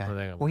 Okay. I don't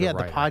think I'm Well, good he had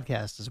the writer.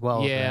 podcast as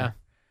well. Yeah.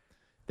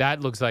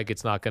 That looks like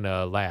it's not going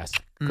to last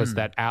because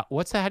that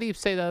what's that? How do you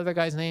say the other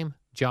guy's name?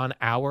 John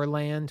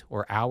Hourland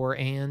or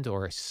Hourand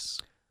or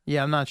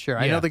Yeah, I'm not sure.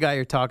 I Yeah. know the guy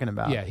you're talking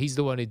about. yeah, he's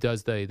the one who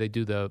does they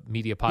do the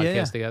media podcast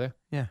yeah. together.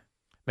 Yeah.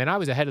 Man, I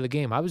was ahead of the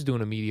game. I was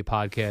doing a media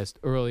podcast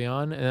early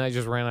on, and I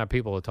just ran out of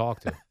people to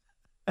talk to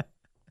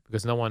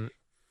because none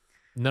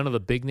of the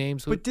big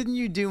names. But didn't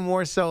you do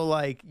more so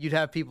like you'd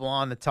have people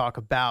on to talk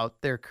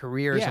about their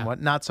careers Yeah. and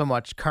what, not so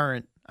much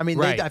current? I mean,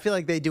 Right. I feel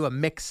like they do a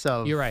mix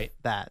of You're right.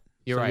 that.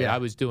 You're So, right. yeah. I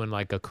was doing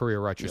like a career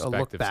A retrospective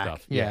look back.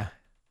 stuff. Yeah.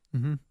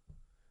 Mm-hmm.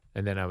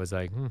 And then I was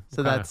like,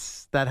 So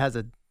that has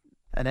an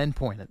end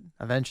point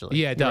eventually.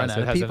 Yeah, it You run does. out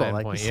It of has an people end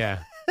like point. this.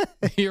 Yeah.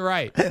 You're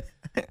right.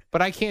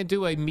 But I can't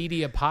do a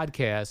media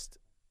podcast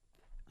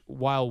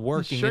while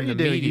working Sure in you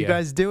the do. media. You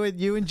guys do it.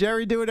 You and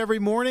Jerry do it every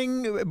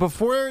morning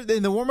before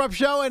in the warm-up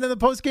show and in the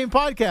post-game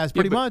podcast,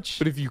 pretty much.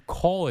 But if you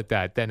call it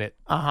that, then it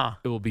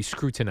will be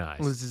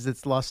scrutinized. Loses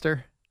its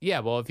luster. Yeah,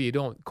 well, if you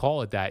don't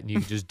call it that and you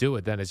just do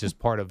it, then it's just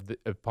part of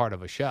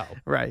a show.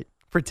 Right.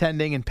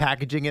 Pretending and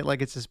packaging it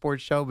like it's a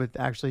sports show, but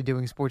actually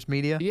doing sports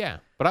media. Yeah,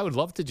 but I would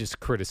love to just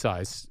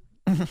criticize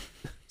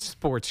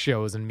sports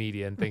shows and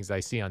media and things I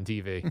see on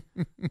TV.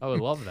 I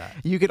would love that.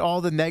 You get all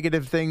the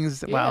negative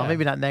things. Well, Yeah.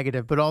 maybe not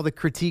negative, but all the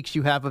critiques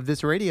you have of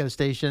this radio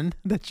station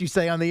that you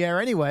say on the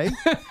air anyway.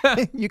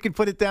 You can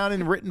put it down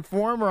in written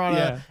form or on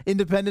an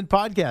independent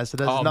podcast. It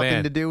has Oh, nothing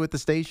man. to do with the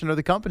station or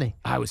the company.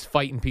 I was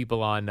fighting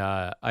people on.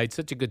 I had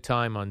such a good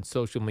time on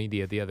social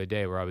media the other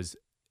day where I was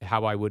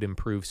how I would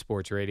improve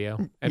sports radio,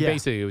 and Yeah,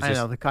 basically it was just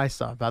I know the guy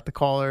stuff about the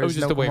callers. it was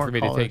just no a way more for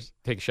me callers. to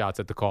take shots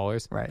at the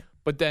callers. Right.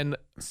 But then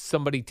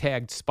somebody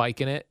tagged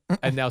Spike in it,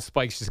 and now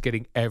Spike's just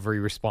getting every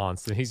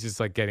response, and he's just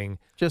like getting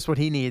just what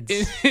he needs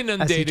as he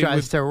inundated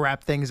tries with. to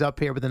wrap things up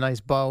here with a nice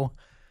bow.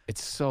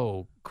 It's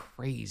so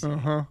crazy.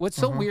 Uh-huh, What's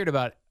so weird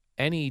about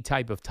any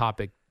type of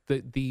topic,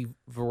 the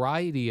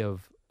variety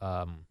of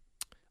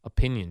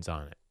opinions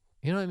on it.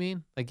 You know what I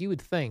mean? Like you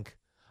would think,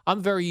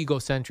 I'm very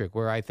egocentric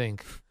where I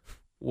think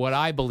what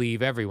I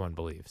believe, everyone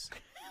believes.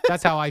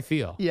 That's how I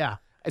feel. Yeah.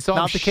 So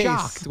Not I'm the case.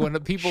 shocked when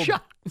people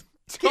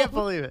Can't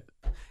believe it.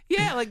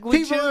 Yeah, like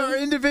People are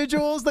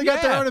individuals. They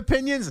got their Yeah. own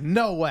opinions.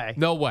 No way.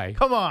 No way.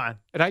 Come on.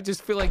 And I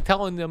just feel like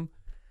telling them,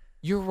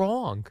 you're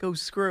wrong. Go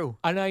screw.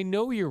 And I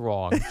know you're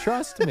wrong.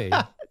 Trust me.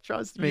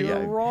 Trust me. You're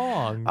yeah.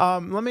 wrong.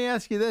 Let me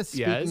ask you this.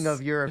 Speaking Yes.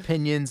 of your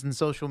opinions and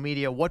social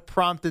media, what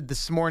prompted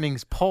this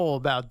morning's poll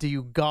about do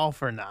you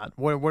golf or not?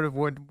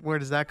 Where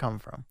does that come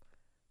from?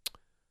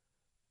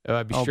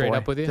 I'd be Oh, straight boy.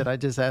 up with you. Did I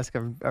just ask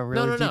a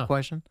really deep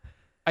question?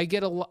 I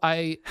get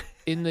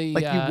in the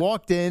Like you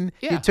walked in,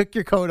 yeah. you took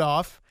your coat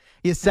off,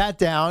 you sat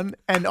down,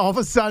 and all of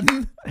a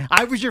sudden,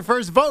 I was your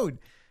first vote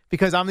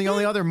because I'm the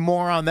only other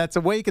moron that's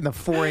awake in the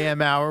 4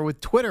 a.m. hour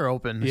with Twitter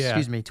open. Yeah.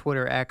 Excuse me,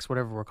 Twitter X,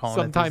 whatever we're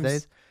calling it these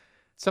days.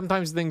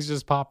 Sometimes things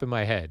just pop in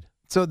my head.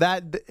 So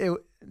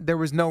there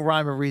was no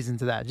rhyme or reason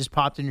to that. It just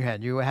popped in your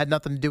head. You had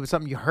nothing to do with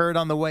something you heard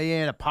on the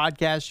way in, a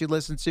podcast you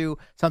listened to,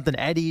 something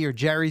Eddie or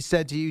Jerry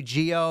said to you,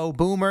 Gio,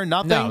 Boomer,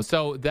 nothing. No,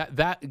 so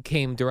that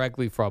came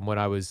directly from when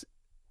I was,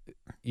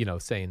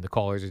 saying the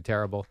callers are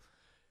terrible,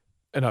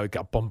 and I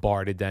got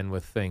bombarded then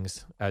with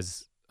things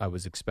as I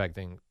was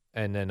expecting,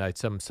 and then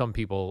some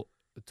people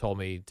told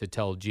me to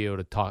tell Gio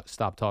to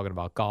stop talking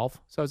about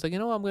golf. So I was like, I'm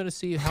going to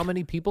see how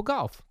many people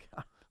golf,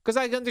 because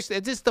I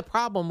understand this is the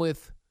problem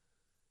with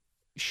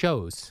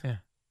shows. Yeah.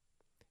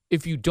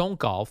 If you don't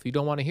golf, you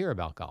don't want to hear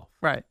about golf.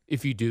 Right.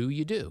 If you do,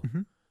 you do.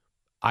 Mm-hmm.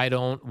 I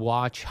don't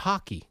watch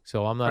hockey,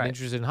 so I'm not Right.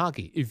 interested in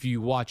hockey. If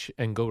you watch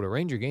and go to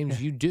Ranger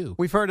games, you do.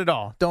 We've heard it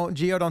all.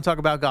 Gio, don't talk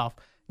about golf.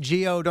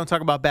 Gio, don't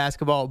talk about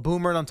basketball.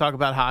 Boomer, don't talk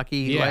about hockey.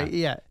 Yeah.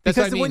 Yeah. That's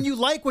what Because I when mean. you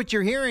like what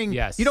you're hearing,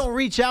 Yes. you don't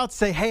reach out and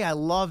say, hey, I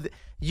love it.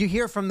 You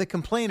hear from the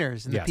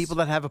complainers and Yes. the people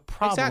that have a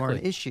problem or an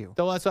Exactly. issue.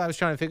 So that's what I was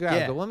trying to figure out.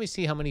 Yeah. But let me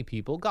see how many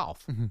people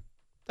golf. Mm-hmm.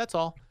 That's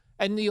all.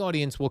 And the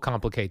audience will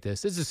complicate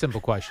this. This is a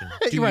simple question.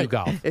 Do Right. you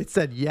golf? It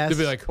said yes They'll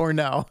be like- or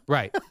no.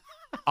 Right.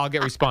 I'll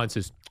get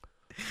responses.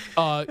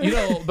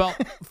 About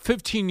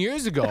 15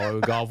 years ago, I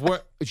would golf.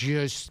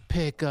 Just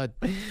pick a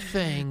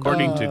thing.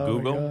 According to Oh,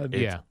 Google, my God.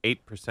 it's Yeah.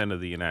 8%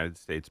 of the United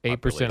States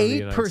 8% population. of the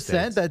United 8%?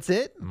 States. That's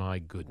it? My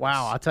goodness.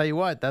 Wow. I'll tell you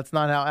what. That's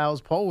not how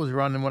Al's poll was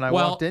running when I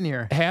walked in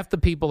here. Half the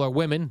people are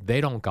women.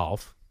 They don't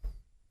golf.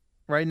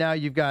 Right now,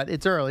 you've got,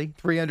 it's early,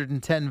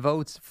 310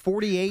 votes,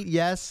 48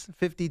 yes,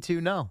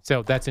 52 no.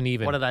 So that's an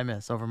even. What did I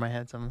miss? Over my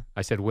head, something?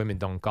 I said women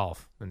don't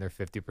golf, and they're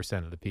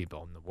 50% of the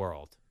people in the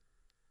world.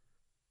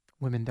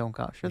 women don't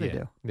golf. Sure they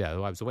do. Yeah,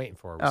 well, I was waiting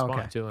for a Oh, response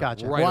okay. to it.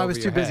 Gotcha. Right Well, I over was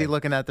your too busy head.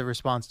 looking at the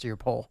response to your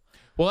poll.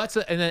 Well,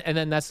 and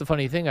then that's the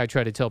funny thing I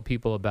try to tell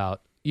people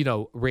about.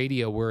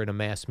 Radio. We're in a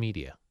mass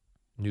media,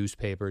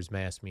 newspapers,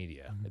 mass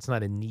media. It's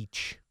not a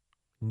niche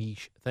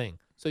thing.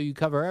 So you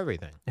cover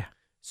everything. Yeah.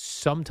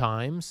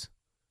 Sometimes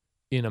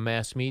in a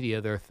mass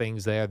media, there are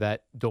things there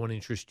that don't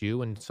interest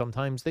you, and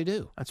sometimes they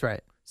do. That's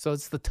right. So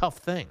it's the tough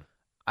thing.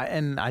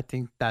 And I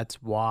think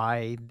that's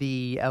why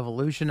the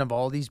evolution of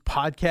all these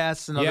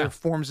podcasts and other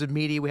forms of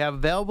media we have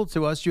available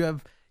to us, you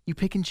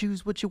pick and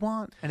choose what you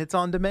want, and it's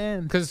on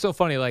demand. Because it's so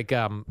funny, like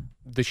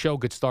the show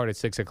could start at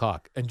 6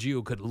 o'clock, and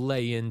Gio could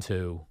lay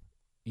into,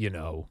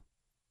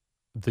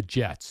 the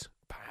Jets.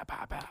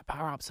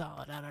 Power up,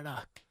 Saleh,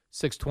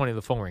 6:20,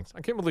 the phone rings.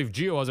 I can't believe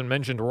Gio hasn't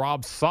mentioned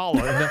Rob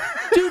Saleh.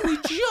 Dude,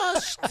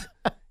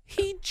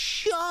 he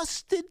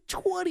just did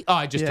 20. Oh,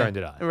 I just turned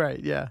it on. Right,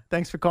 yeah.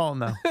 Thanks for calling,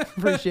 though.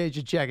 Appreciate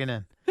you checking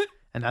in.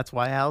 And that's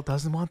why Al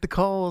doesn't want the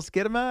calls.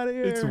 Get him out of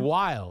here. It's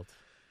wild.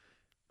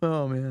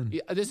 Oh, man.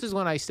 Yeah, this is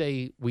when I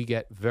say we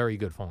get very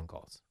good phone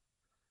calls,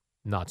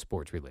 not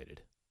sports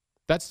related.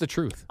 That's the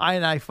truth.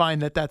 I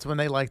find that's when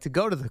they like to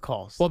go to the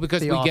calls. Well,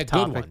 because the we get good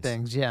off-topic ones.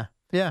 things. Yeah.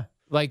 Yeah.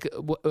 Like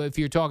if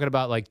you're talking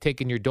about like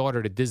taking your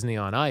daughter to Disney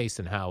on Ice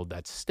and how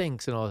that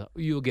stinks and all,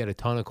 you'll get a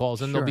ton of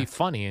calls and they'll be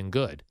funny and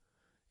good.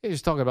 You're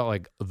just talking about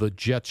like the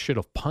Jets should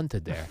have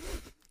punted there.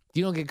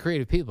 You don't get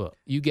creative people.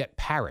 You get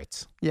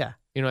parrots. Yeah.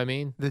 You know what I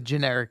mean? The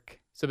generic.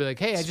 So be like,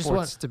 hey, I just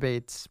sports want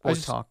debates,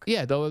 sports talk.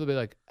 Yeah, they'll be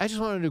like, I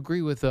just wanted to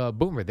agree with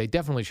Boomer. They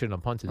definitely shouldn't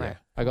have punted there.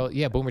 I go,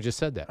 yeah, Boomer just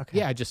said that. Okay.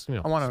 Yeah, I just I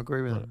want to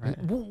agree with him.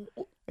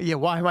 Right? Yeah,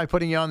 why am I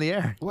putting you on the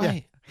air?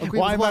 Why? Yeah.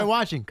 Why am I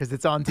watching? Because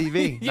it's on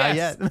TV. Not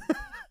yet.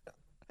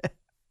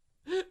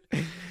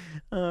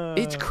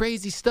 It's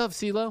crazy stuff,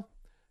 CeeLo.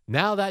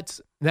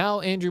 Now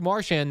Andrew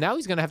Marchand, now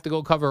he's going to have to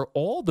go cover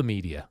all the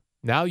media.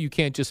 Now you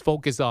can't just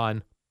focus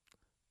on,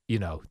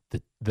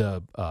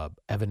 the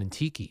Evan and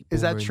Tiki.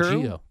 Is that Boomer and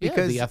true? Gio.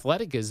 Because The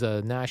Athletic is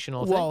a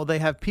national thing. Well, they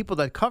have people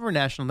that cover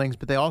national things,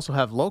 but they also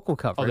have local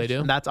coverage. Oh, they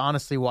do? And that's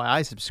honestly why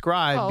I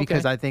subscribe, Oh, okay.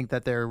 because I think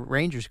that their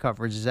Rangers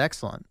coverage is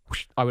excellent.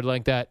 I would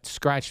like that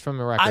scratched from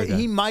the record.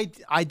 He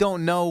might. I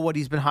don't know what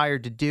he's been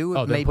hired to do.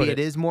 Oh, then Maybe put it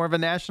is more of a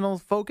national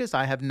focus.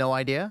 I have no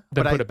idea.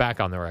 Then but put it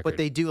back on the record. But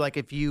they do, like,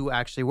 if you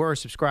actually were a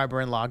subscriber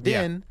and logged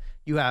in,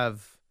 you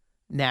have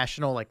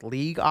national, like,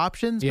 league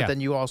options, but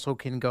then you also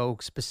can go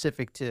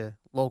specific to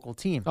local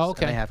teams. Oh,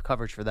 okay. And they have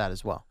coverage for that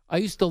as well. I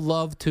used to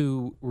love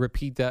to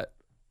repeat that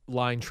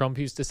line Trump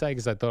used to say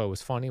because I thought it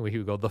was funny where he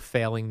would go, the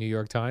failing New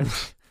York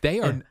Times. They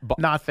are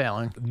not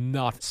failing.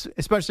 Not.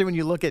 Especially when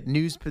you look at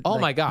news. Oh,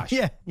 my gosh.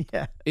 Yeah.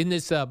 In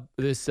this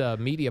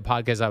media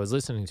podcast I was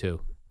listening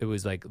to, it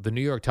was like the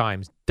New York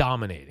Times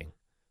dominating,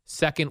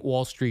 second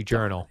Wall Street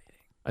Journal,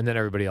 and then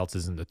everybody else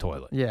is in the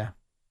toilet. Yeah.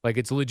 Like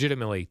it's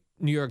legitimately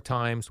New York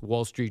Times,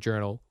 Wall Street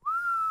Journal,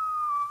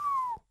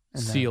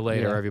 And see you then,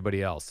 later, yeah.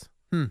 everybody else.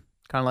 Kind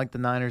of like the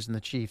Niners and the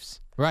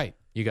Chiefs. Right.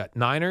 You got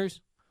Niners.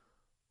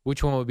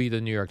 Which one would be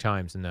the New York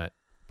Times in that?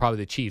 Probably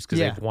the Chiefs because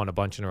they've won a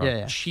bunch in a row.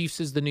 Yeah.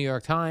 Chiefs is the New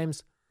York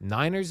Times.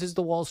 Niners is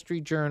the Wall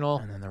Street Journal.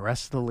 And then the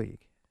rest of the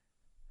league.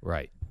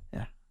 Right.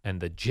 Yeah.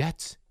 And the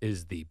Jets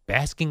is the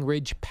Basking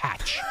Ridge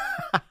Patch.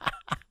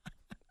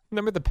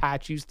 Remember the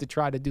Patch used to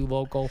try to do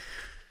local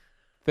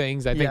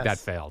things? I think that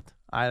failed.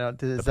 I don't.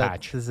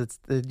 Patch.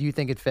 Do you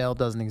think it failed?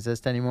 Doesn't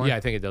exist anymore? Yeah,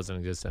 I think it doesn't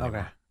exist anymore.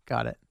 Okay,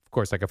 got it. Of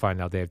course, I could find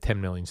out they have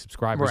 10 million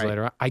subscribers Right.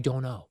 later on. I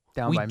don't know.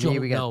 Down we by don't me,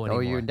 we got. know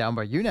anymore. You're down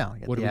by you now.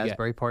 You got What the do we get?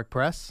 Asbury Park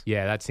Press.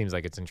 Yeah, that seems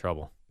like it's in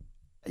trouble.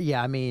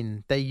 Yeah, I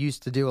mean, they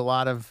used to do a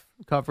lot of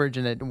coverage,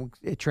 and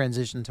it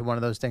transitioned to one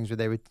of those things where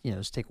they would,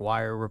 just take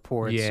wire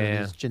reports or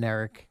these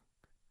generic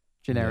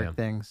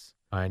things.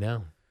 I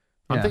know.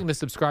 I'm Yeah. thinking of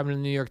subscribing to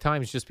the New York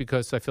Times just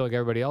because I feel like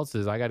everybody else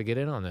is. I got to get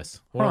in on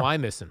this. What am I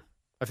missing?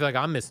 I feel like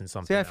I'm missing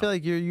something. See, I feel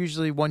like you're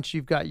usually, once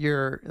you've got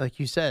your, like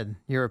you said,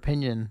 your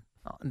opinion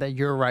that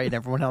you're right and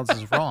everyone else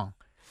is wrong.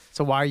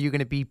 So why are you going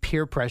to be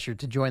peer pressured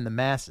to join the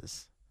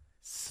masses?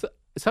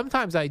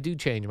 Sometimes I do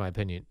change my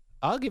opinion.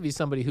 I'll give you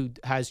somebody who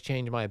has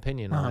changed my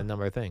opinion on a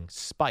number of things.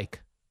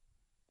 Spike.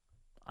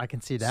 I can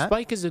see that.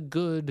 Spike is a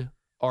good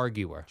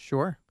arguer.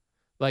 Sure.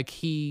 Like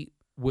he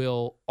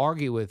will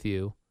argue with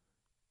you.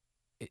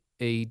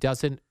 He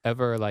doesn't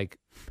ever like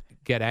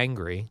get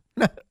angry.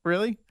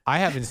 Really? I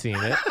haven't seen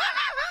it.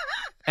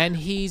 And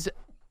he's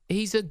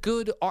a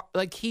good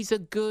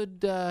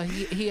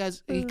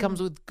he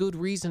comes with good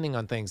reasoning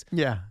on things.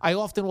 Yeah. I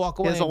often walk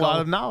away. He has a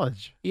lot of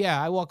knowledge.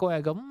 Yeah, I walk away.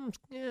 I go,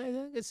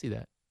 yeah, I can see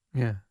that.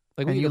 Yeah.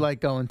 Like and you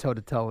like going toe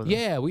to toe with him.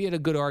 Yeah, we had a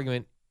good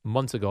argument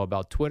months ago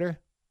about Twitter.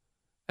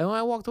 And when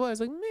I walked away, I was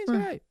like, he's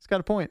right. He's got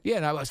a point. Yeah,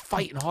 and I was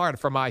fighting hard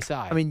for my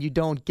side. I mean, you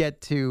don't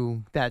get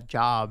to that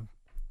job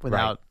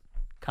without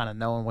kind of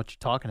knowing what you're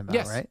talking about,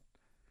 right?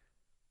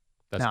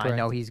 That's now, correct. I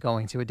know he's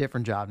going to a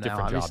different job now,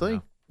 Different job obviously.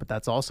 now. But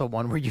that's also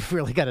one where you've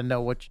really got to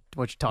know what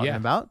you're talking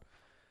about.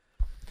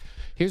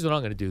 Here's what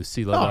I'm going to do,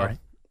 CeeLo. All right.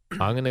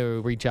 I'm going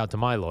to reach out to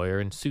my lawyer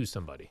and sue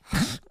somebody.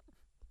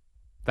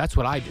 That's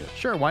what I do.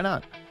 Sure, why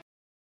not?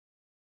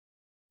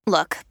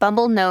 Look,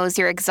 Bumble knows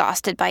you're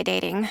exhausted by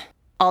dating.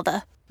 All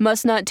the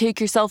must not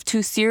take yourself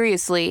too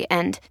seriously,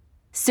 and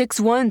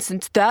 6'1"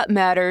 since that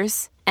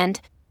matters,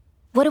 and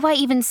what do I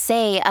even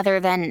say other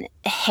than,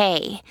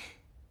 hey?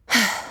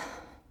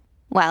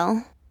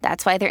 Well,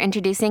 that's why they're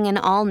introducing an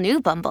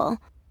all-new Bumble,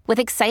 with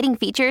exciting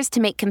features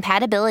to make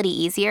compatibility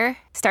easier,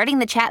 starting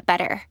the chat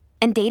better,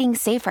 and dating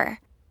safer.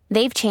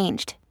 They've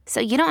changed, so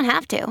you don't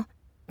have to.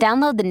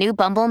 Download the new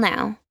Bumble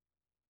now.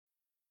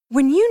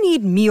 When you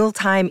need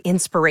mealtime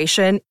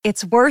inspiration,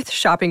 it's worth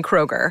shopping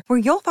Kroger, where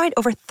you'll find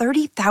over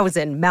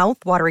 30,000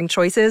 mouth-watering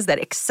choices that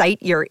excite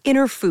your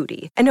inner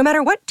foodie. And no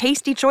matter what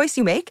tasty choice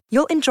you make,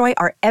 you'll enjoy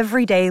our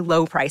everyday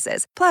low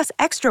prices, plus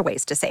extra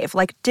ways to save,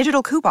 like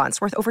digital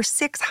coupons worth over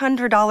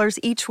 $600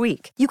 each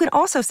week. You can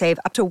also save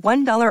up to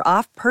 $1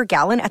 off per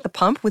gallon at the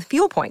pump with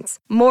fuel points.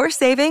 More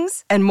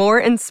savings and more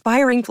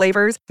inspiring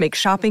flavors make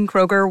shopping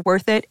Kroger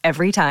worth it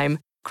every time.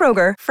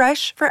 Kroger,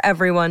 fresh for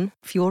everyone.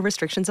 Fuel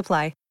restrictions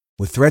apply.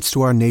 With threats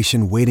to our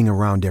nation waiting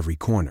around every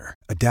corner,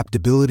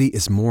 adaptability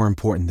is more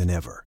important than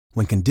ever.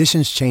 When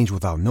conditions change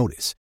without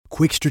notice,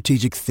 quick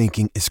strategic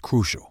thinking is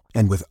crucial.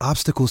 And with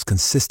obstacles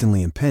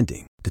consistently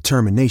impending,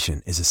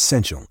 determination is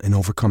essential in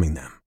overcoming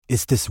them.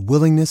 It's this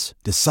willingness,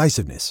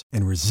 decisiveness,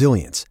 and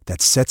resilience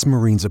that sets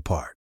Marines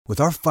apart. With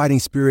our fighting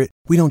spirit,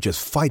 we don't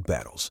just fight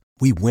battles,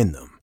 we win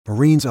them.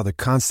 Marines are the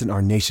constant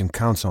our nation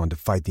counts on to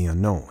fight the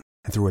unknown.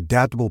 And through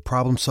adaptable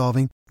problem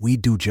solving, we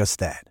do just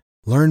that.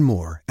 Learn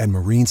more at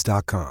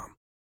Marines.com.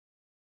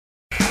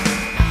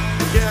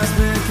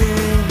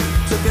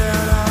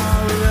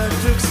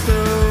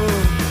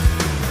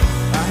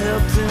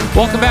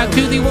 Welcome back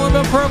to the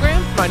warm-up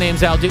program. My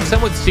name's Al Dukes.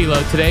 I'm with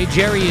CeeLo today.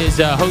 Jerry is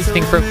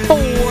hosting for 4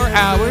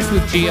 hours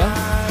with Gio.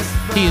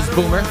 He is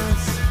Boomer.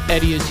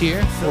 Eddie is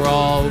here. We're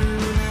all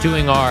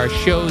doing our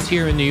shows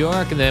here in New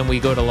York, and then we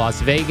go to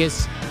Las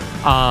Vegas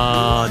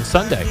on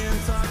Sunday.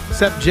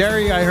 Except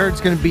Jerry, I heard,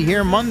 is going to be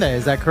here Monday.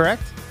 Is that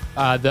correct?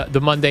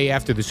 The Monday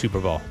after the Super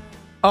Bowl.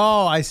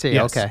 Oh, I see.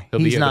 Yes, Okay.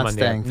 He's not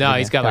staying. No,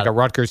 he's got like a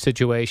Rutgers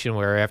situation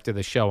where after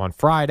the show on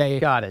Friday,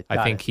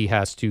 I think he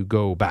has to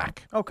go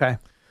back. Okay.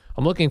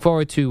 I'm looking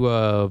forward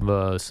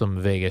to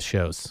some Vegas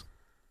shows.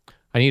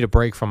 I need a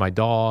break from my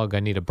dog. I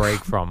need a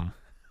break from,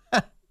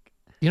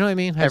 you know what I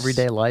mean?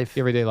 Everyday life.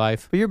 Everyday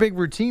life. But you're a big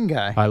routine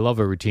guy. I love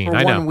a routine. For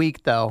I know. 1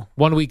 week, though.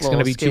 1 week's going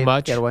to be too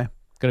much. Getaway.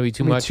 Going to be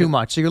too much. Too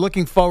much. So you're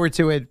looking forward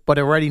to it, but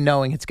already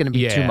knowing it's going to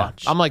be too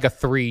much. I'm like a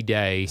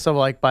 3-day. So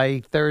like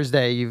by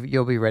Thursday,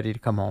 you'll be ready to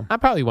come home.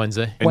 Probably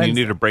Wednesday. And you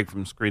need a break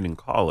from screening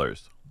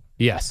callers.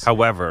 Yes.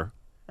 However,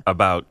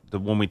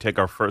 when we take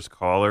our first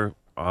caller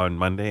on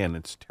Monday and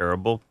it's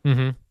terrible,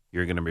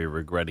 you're going to be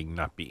regretting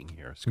not being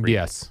here. Screening.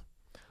 Yes.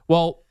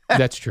 Well,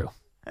 that's true.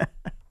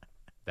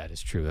 That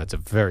is true. That's a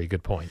very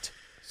good point.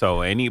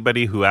 So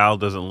anybody who Al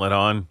doesn't let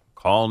on,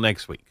 call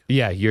next week.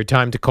 Yeah, your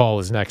time to call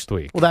is next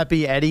week. Will that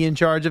be Eddie in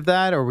charge of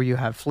that, or will you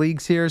have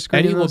Fleegs here?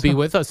 Eddie will be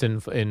with us in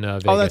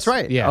Vegas. Oh, that's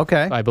right. Yeah.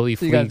 Okay. I believe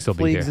so Fleegs will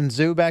be here. Fleegs and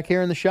Zoo back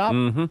here in the shop?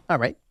 Mm-hmm. All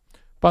right.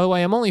 By the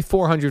way, I'm only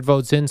 400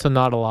 votes in, so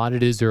not a lot.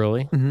 It is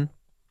early. Mm-hmm.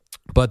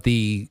 But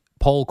the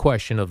poll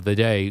question of the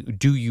day,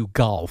 do you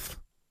golf,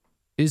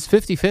 is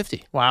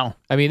 50-50. Wow.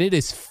 I mean, it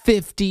is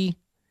 50.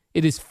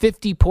 It is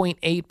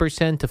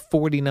 50.8% to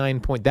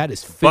 49. That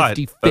is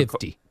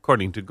 50-50.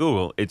 According to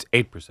Google, it's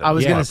 8%. I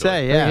was going to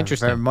say, Very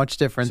interesting. Very much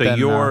different so than...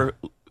 your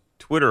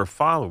Twitter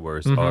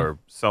followers are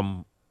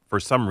for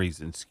some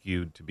reason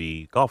skewed to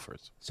be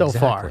golfers. So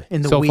far,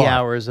 in the wee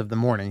hours of the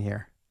morning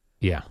here.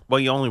 Yeah.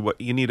 Well,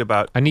 you need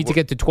about... I need to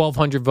get to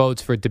 1,200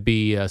 votes for it to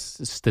be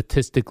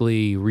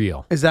statistically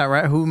real. Is that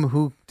right?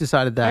 Who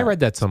decided that? I read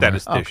that somewhere.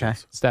 Statisticians.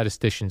 Okay.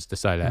 Statisticians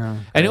decided that. Oh,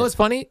 and it was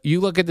funny. You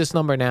look at this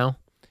number now.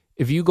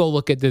 If you go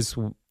look at this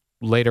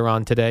later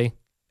on today,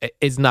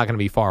 it's not going to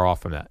be far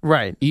off from that.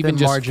 Right. Even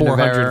the just margin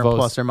 400 of error, votes.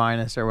 Plus or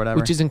minus or whatever.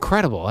 Which is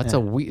incredible. That's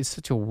it's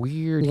such a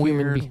weird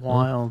human being.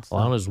 Wild A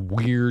lot of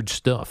weird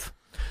stuff.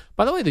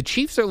 By the way, the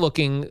Chiefs are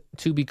looking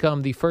to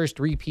become the first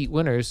repeat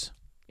winners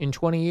in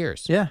 20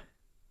 years. Yeah.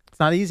 It's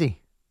not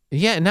easy.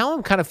 Yeah, now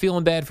I'm kind of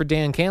feeling bad for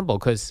Dan Campbell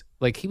because,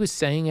 like, he was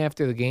saying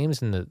after the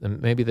games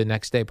and maybe the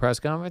next day press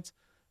conference,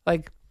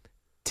 like,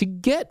 to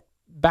get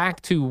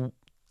back to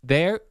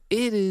there,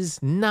 it is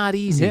not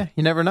easy. Yeah,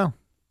 you never know.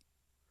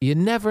 You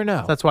never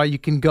know. That's why you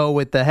can go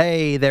with the,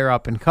 hey, they're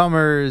up and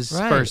comers,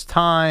 Right. first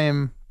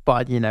time,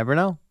 but you never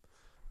know.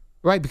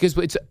 Right, because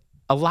it's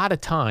a lot of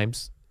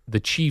times, the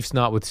Chiefs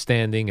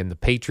notwithstanding and the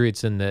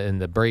Patriots in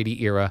the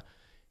Brady era,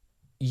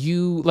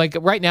 you, like,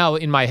 right now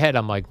in my head,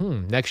 I'm like,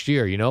 next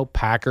year,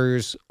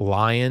 Packers,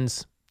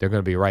 Lions, they're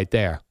going to be right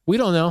there. We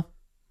don't know.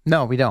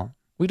 No, we don't.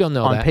 We don't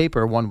know On that.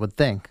 paper, one would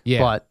think. Yeah.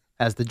 But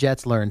as the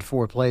Jets learned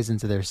 4 plays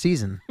into their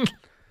season,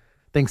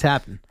 things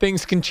happen.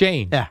 Things can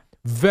change. Yeah.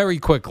 Very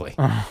quickly.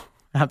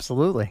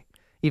 Absolutely.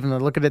 Even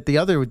looking at the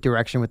other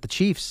direction with the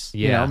Chiefs.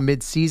 Yeah.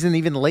 Mid-season,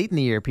 even late in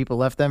the year, people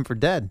left them for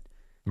dead.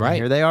 Right. And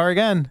here they are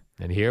again.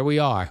 And here we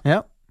are.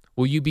 Yep.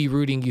 Will you be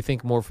rooting, you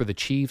think, more for the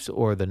Chiefs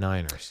or the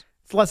Niners?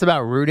 It's less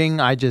about rooting.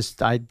 I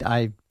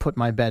put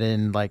my bet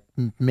in like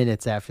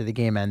minutes after the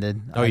game ended.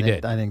 Oh, you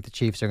did? I think the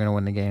Chiefs are going to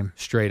win the game.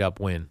 Straight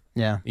up win.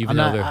 Yeah. Even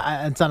though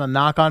it's not a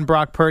knock on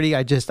Brock Purdy.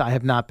 I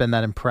have not been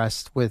that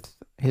impressed with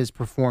his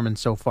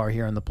performance so far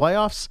here in the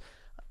playoffs.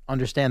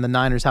 Understand the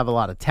Niners have a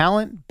lot of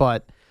talent,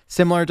 but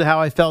similar to how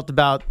I felt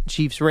about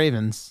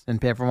Chiefs-Ravens,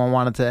 and everyone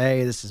wanted to,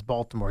 hey, this is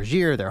Baltimore's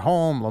year, they're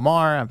home,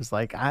 Lamar. I was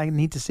like, I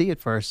need to see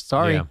it first.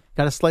 Sorry.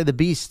 Got to slay the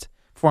beast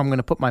before I'm going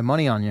to put my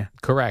money on you.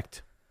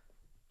 Correct.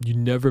 You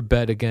never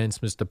bet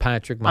against Mr.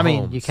 Patrick Mahomes. I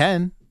mean, you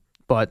can,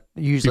 but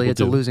usually it's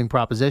a losing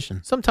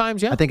proposition.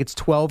 Sometimes, yeah. I think it's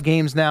 12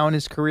 games now in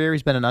his career.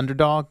 He's been an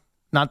underdog,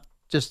 not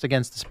just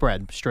against the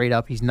spread. Straight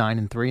up, he's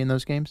 9-3 in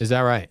those games. Is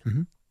that right?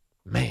 Mm-hmm.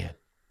 Man.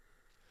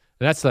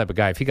 And that's the type of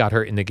guy, if he got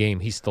hurt in the game,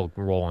 he's still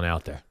rolling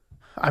out there.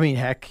 I mean,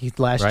 heck,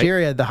 last year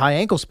he had the high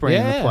ankle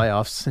sprain in the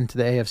playoffs into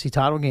the AFC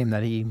title game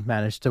that he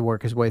managed to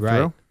work his way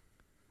through.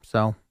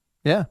 So,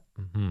 yeah.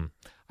 Mm-hmm.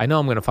 I know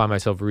I'm going to find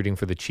myself rooting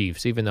for the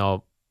Chiefs, even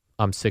though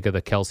I'm sick of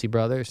the Kelsey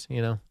brothers,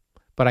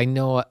 But I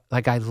know,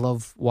 I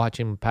love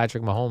watching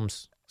Patrick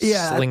Mahomes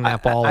sling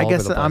that ball I over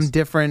guess the place. I'm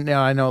different.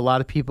 I know a lot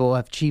of people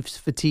have Chiefs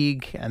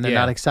fatigue, and they're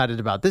not excited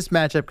about this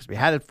matchup because we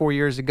had it 4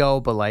 years ago.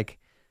 But,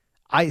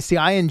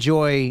 I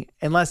enjoy,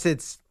 unless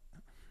it's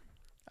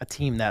a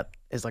team that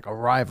is like a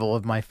rival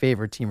of my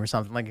favorite team or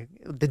something. Like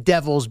the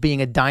Devils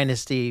being a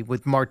dynasty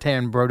with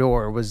Martin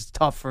Brodeur was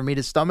tough for me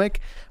to stomach,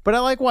 but I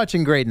like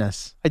watching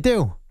greatness. I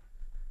do.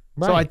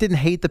 Right. So I didn't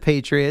hate the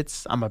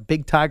Patriots. I'm a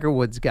big Tiger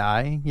Woods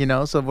guy,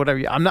 so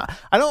whatever.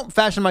 I don't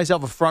fashion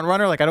myself a front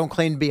runner. I don't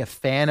claim to be a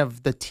fan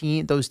of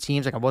those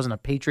teams. I wasn't a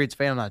Patriots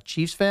fan. I'm not a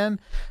Chiefs fan,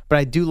 but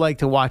I do like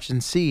to watch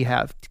and see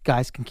how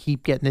guys can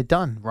keep getting it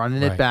done,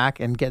 running it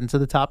back and getting to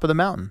the top of the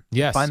mountain.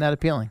 Yes. I find that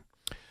appealing.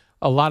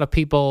 A lot of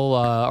people,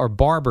 or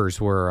barbers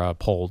were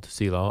polled,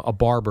 CeeLo, a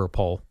barber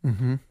poll.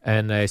 Mm-hmm.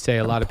 And they say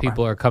a lot of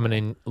people are coming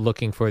in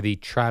looking for the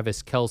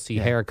Travis Kelce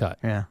haircut.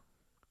 Yeah.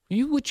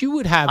 Which you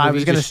would have. I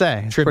was going to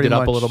say. Trimmed it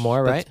up a little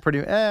more, right?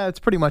 It's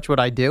pretty much what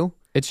I do.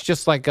 It's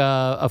just like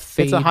a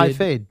fade. It's a high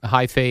fade. A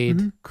high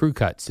fade crew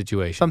cut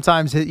situation.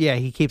 Sometimes,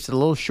 he keeps it a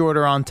little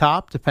shorter on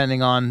top,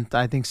 depending on,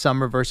 I think,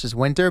 summer versus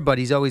winter. But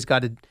he's always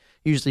got it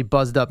usually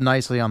buzzed up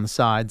nicely on the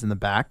sides and the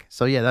back.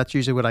 So, that's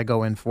usually what I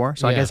go in for.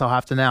 So I guess I'll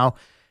have to now,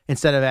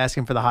 instead of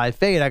asking for the high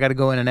fade, I got to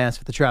go in and ask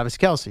for the Travis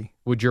Kelce.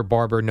 Would your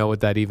barber know what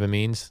that even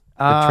means?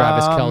 The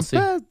Travis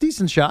Kelce?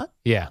 Decent shot.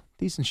 Yeah.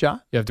 Decent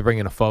shot. You have to bring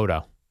in a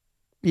photo.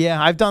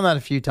 Yeah, I've done that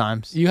a few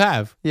times. You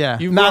have? Yeah.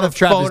 You've not of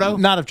Travis, photo?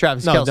 Not of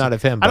Travis No, Kelce. not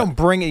of him. I don't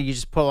bring it. You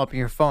just pull up on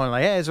your phone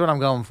like, hey, this is what I'm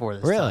going for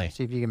this Really? time.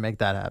 See if you can make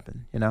that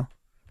happen, I feel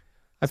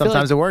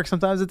Sometimes it works,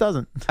 sometimes it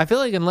doesn't. I feel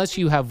like unless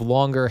you have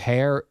longer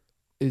hair,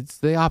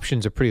 the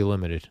options are pretty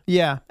limited.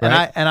 Yeah,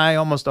 right? and I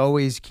almost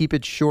always keep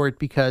it short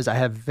because I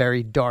have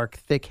very dark,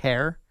 thick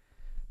hair.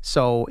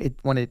 So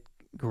when it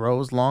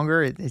grows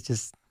longer, it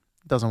just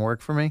doesn't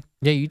work for me.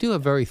 Yeah, you do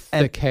have very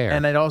thick hair.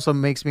 And it also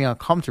makes me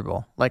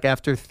uncomfortable. Like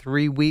after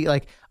 3 weeks,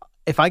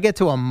 if I get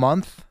to a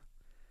month,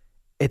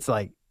 it's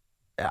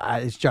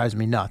it drives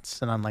me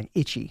nuts and I'm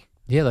itchy.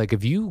 Yeah,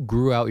 if you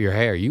grew out your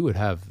hair, you would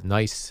have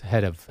nice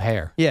head of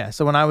hair. Yeah,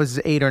 so when I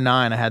was 8 or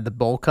 9, I had the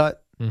bowl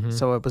cut. Mm-hmm.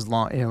 So it was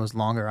long. It was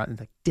longer,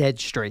 dead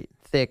straight,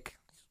 thick,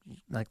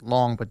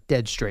 long but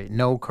dead straight.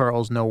 No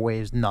curls, no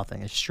waves,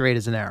 nothing. As straight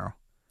as an arrow.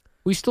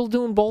 We still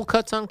doing bowl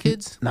cuts on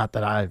kids? Not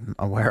that I'm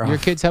aware of. Your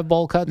kids have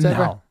bowl cuts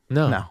ever?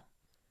 No.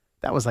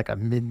 That was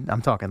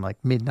I'm talking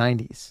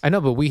mid-90s. I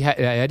know, but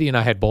Eddie and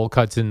I had bowl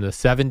cuts in the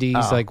 70s.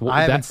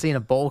 I haven't seen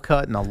a bowl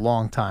cut in a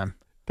long time.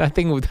 That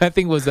thing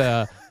was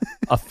a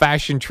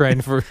fashion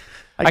trend for,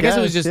 I guess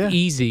it was just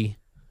easy.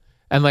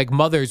 And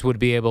mothers would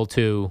be able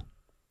to,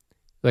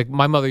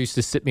 my mother used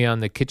to sit me on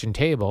the kitchen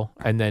table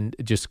and then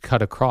just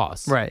cut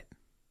across. Right.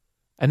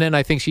 And then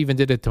I think she even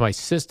did it to my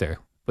sister.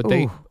 But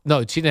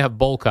she didn't have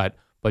bowl cut,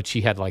 but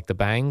she had the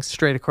bangs.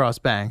 Straight across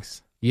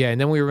bangs. Yeah,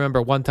 and then we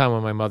remember one time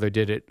when my mother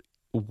did it,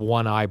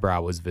 one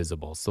eyebrow was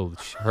visible, so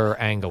her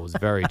angle was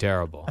very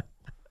terrible.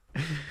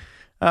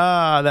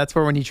 That's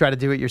where when you try to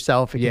do it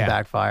yourself, it can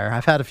backfire.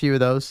 I've had a few of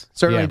those,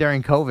 certainly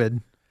during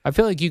COVID. I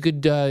feel like you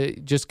could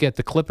just get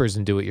the clippers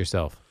and do it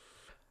yourself.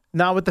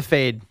 Not with the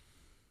fade.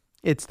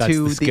 It's That's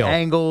to the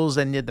angles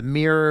and the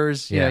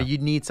mirrors. You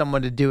need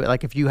someone to do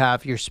it. If you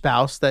have your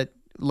spouse that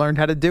learned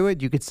how to do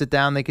it, you could sit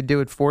down, they could do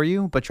it for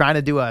you. But trying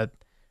to do a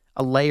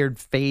layered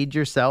fade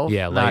yourself,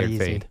 layered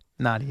fade.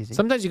 Not easy.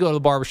 Sometimes you go to the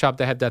barbershop,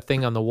 they have that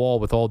thing on the wall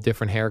with all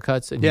different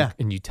haircuts,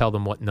 and you tell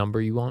them what number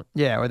you want.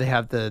 Yeah, or they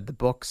have the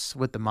books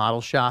with the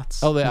model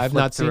shots. Oh, I've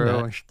not seen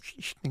that.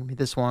 Give me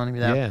this one, give me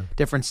that. Yeah.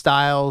 Different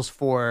styles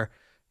for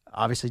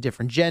obviously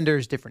different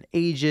genders, different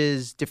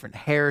ages, different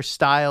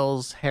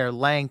hairstyles, hair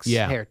lengths,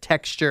 hair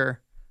texture.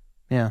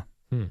 Yeah.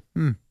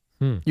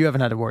 You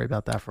haven't had to worry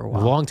about that for a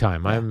while. A long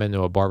time. I haven't been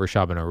to a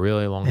barbershop in a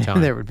really long time.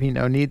 There would be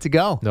no need to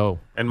go. No.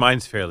 And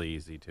mine's fairly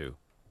easy, too.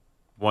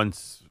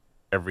 Once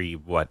every,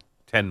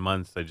 10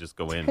 months, I just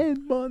go in.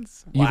 10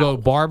 months. You go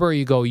barber or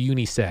you go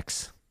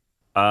unisex?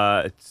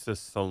 It's a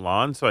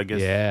salon, so I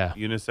guess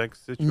unisex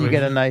situation. You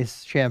get a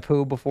nice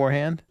shampoo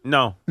beforehand?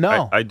 No.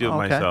 I do it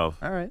myself.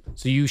 All right.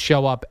 So you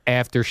show up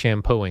after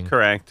shampooing.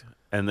 Correct.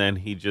 And then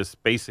he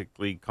just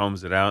basically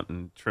combs it out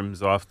and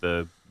trims off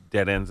the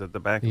dead ends at the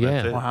back. And Yeah.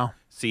 that's it. Wow.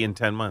 See you in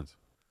 10 months.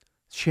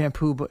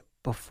 Shampoo, but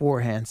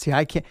beforehand. See,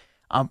 I can't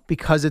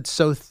because it's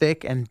so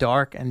thick and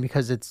dark, and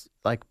because it's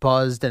like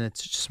buzzed and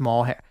it's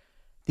small hair.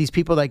 These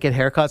people that get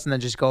haircuts and then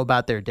just go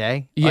about their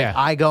day. Like, Yeah.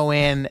 I go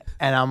in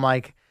and I'm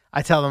like,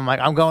 I tell them like,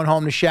 I'm going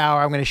home to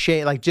shower. I'm going to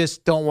shave. Like,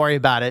 just don't worry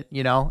about it.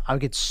 You know, I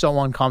get so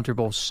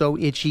uncomfortable, so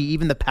itchy.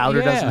 Even the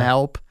powder doesn't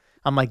help.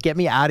 I'm like, get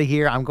me out of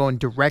here. I'm going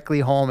directly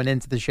home and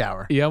into the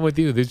shower. Yeah, I'm with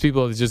you. There's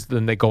people that just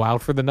then they go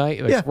out for the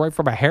night, like right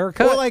from a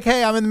haircut. Or like,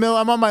 hey, I'm in the middle.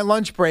 I'm on my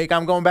lunch break.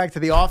 I'm going back to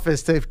the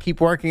office to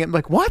keep working. I'm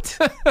like, what?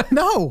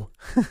 No.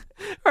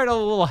 Right, all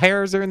the little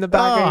hairs are in the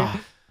back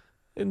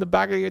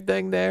of your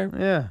thing there.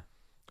 Yeah.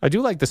 I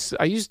do like this.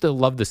 I used to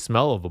love the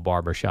smell of a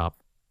barber shop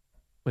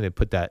when they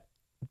put that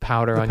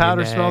powder on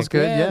powder your neck. smells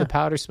good, yeah. The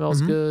powder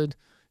smells good.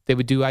 They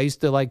would do. I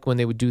used to like when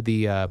they would do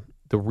the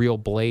real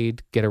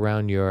blade get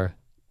around your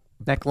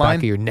neckline. Back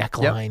of your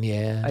neckline.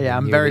 Yep. Yeah. Yeah,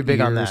 I'm near very the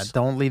big on ears. that.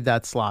 Don't leave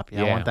that sloppy.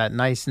 I Yeah. want that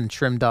nice and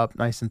trimmed up,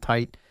 nice and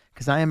tight,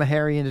 because I am a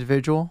hairy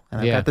individual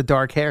and I've Yeah. got the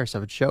dark hair,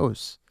 so it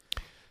shows.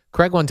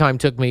 Craig one time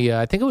took me.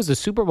 I think it was the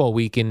Super Bowl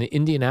week in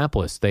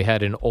Indianapolis. They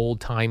had an old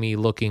timey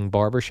looking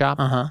barber shop,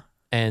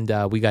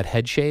 and we got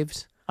head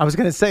shaves. I was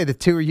going to say, the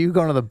two of you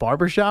going to the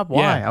barber shop?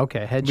 Why? Yeah.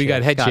 Okay, head We shaves.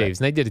 got head Got it. shaves,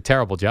 and they did a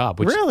terrible job.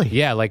 Which, Really?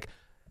 Yeah, like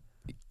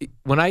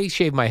when I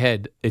shave my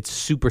head, it's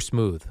super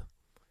smooth.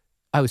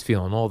 I was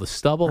feeling all the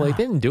stubble. They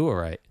didn't do it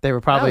right. They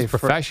were probably I was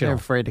professional. They were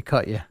afraid to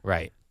cut you.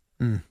 Right.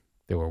 Mm.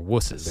 They were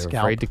wusses. They were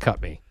Scalp. afraid to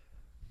cut me.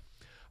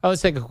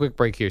 Let's take a quick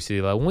break here,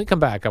 CeeLo. When we come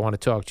back, I want to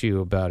talk to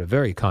you about a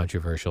very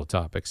controversial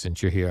topic.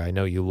 Since you're here, I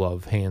know you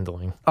love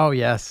handling. Oh,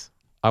 yes.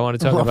 I want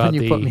to talk Love about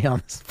when you put me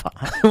on the spot.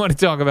 I want to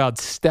talk about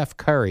Steph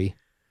Curry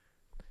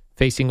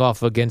facing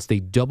off against a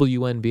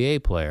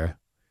WNBA player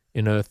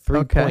in a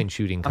three-point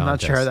shooting contest.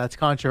 I'm not sure that's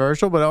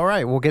controversial, but all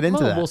right, we'll get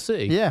into that. We'll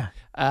see. Yeah.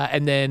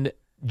 And then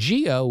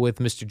Gio with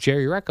Mr.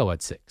 Jerry Recco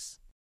at 6.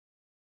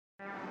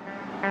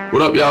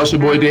 What up, y'all? It's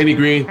your boy Danny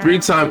Green,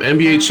 3-time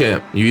NBA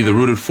champ. You either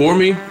rooted for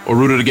me or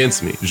rooted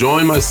against me.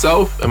 Join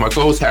myself and my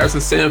co-host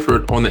Harrison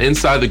Sanford on the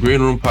Inside the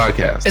Green Room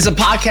podcast. It's a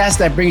podcast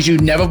that brings you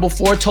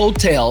never-before-told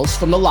tales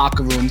from the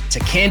locker room to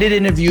candid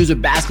interviews with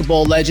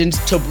basketball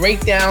legends to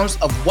breakdowns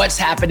of what's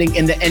happening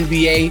in the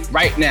NBA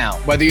right now.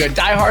 Whether you're a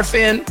diehard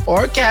fan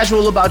or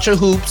casual about your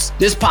hoops,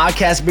 this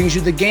podcast brings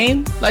you the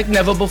game like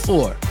never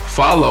before.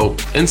 Follow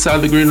Inside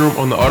the Green Room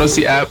on the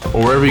Odyssey app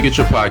or wherever you get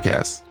your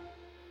podcasts.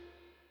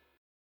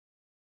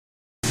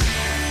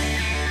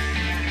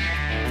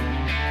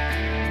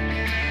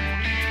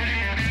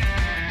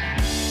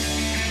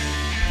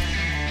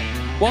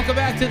 Welcome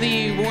back to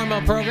the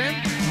warm-up program.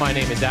 My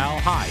name is Al.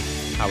 Hi.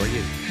 How are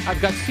you?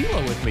 I've got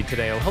CeeLo with me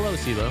today. Oh, hello,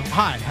 CeeLo.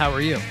 Hi. How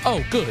are you?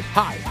 Oh, good.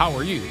 Hi. How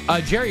are you?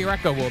 Jerry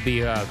Recco will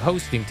be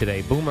hosting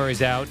today. Boomer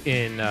is out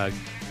in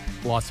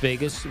Las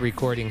Vegas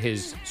recording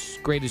his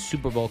greatest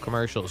Super Bowl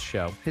commercials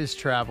show. His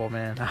travel,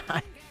 man.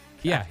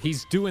 Yeah,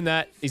 he's doing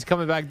that. He's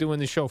coming back doing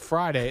the show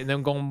Friday and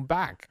then going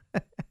back.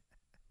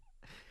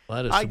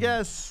 That is I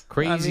guess.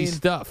 crazy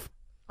stuff.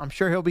 I'm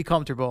sure he'll be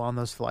comfortable on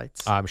those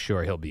flights. I'm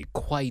sure he'll be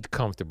quite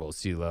comfortable,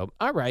 CeeLo.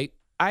 All right.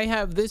 I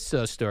have this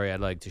story I'd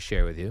like to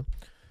share with you.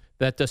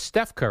 That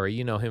Steph Curry,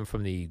 you know him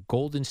from the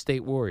Golden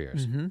State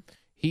Warriors,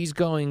 he's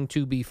going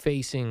to be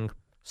facing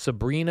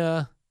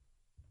Sabrina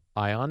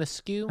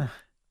Ionescu.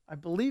 I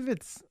believe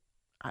it's...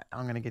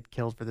 I'm going to get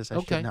killed for this. I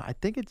Okay. should know. I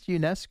think it's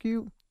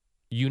UNESCO.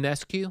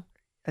 UNESCO?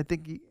 I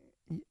think...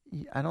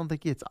 I don't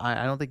think it's...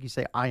 I don't think you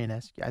say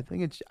Ionescu.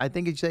 I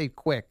think you say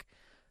quick.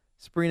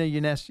 Sabrina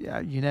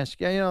UNESCO.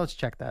 Yeah, let's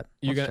check that.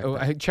 You're Let's gonna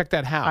check that. check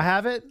that how? I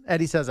have it.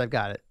 Eddie says I've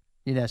got it.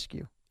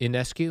 UNESCO.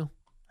 UNESCO?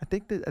 I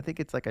think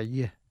it's like a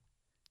y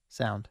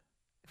sound,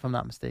 if I'm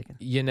not mistaken.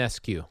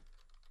 UNESCO.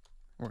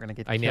 We're gonna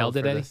get. I killed nailed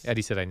it, for Eddie. this.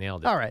 Eddie said I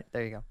nailed it. All right,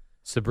 there you go.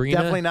 Sabrina.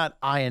 Definitely not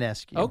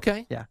Ionescu.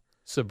 Okay. Yeah.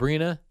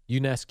 Sabrina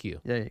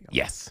UNESCO. There you go.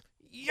 Yes.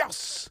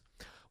 Yes.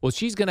 Well,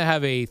 she's going to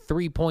have a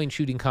 3-point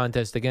shooting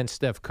contest against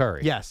Steph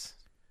Curry. Yes.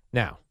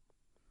 Now,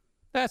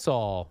 that's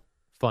all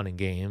fun and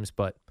games,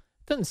 but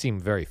it doesn't seem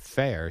very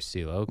fair,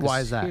 CeeLo. 'cause Why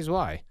is that? Here's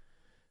why.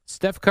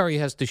 Steph Curry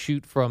has to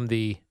shoot from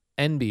the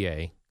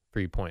NBA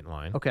 3-point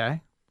line.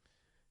 Okay.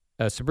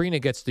 Sabrina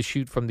gets to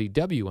shoot from the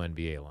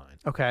WNBA line.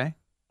 Okay.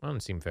 That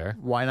doesn't seem fair.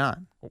 Why not?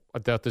 I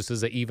thought this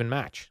is an even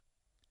match.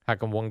 How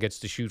come one gets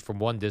to shoot from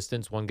one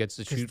distance, one gets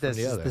to shoot from This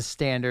the is other? the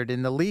standard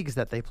in the leagues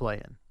that they play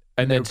in.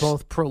 And they're then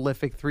both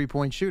prolific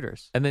 3-point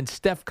shooters. And then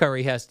Steph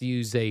Curry has to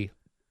use a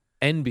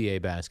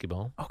NBA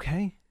basketball.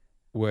 Okay.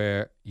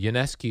 Where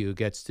Ionescu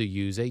gets to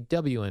use a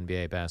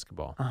WNBA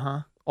basketball.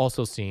 Uh-huh.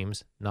 Also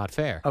seems not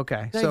fair.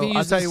 Okay. Now So you can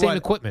I'll use tell the you same what.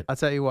 equipment. I'll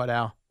tell you what,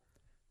 Al.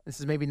 This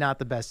is maybe not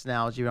the best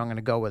analogy, but I'm going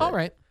to go with it. All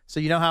right. So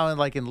you know how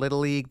in Little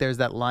League there's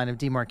that line of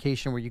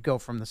demarcation where you go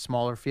from the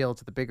smaller field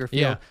to the bigger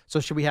field? Yeah.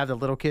 So should we have the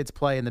little kids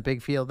play in the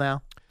big field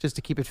now? Just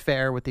to keep it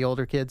fair with the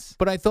older kids?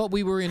 But I thought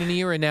we were in an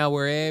era now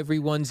where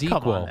everyone's equal.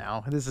 Come on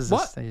now. This is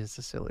What? it's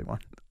a silly one.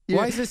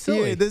 Why is this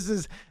silly? This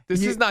is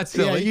not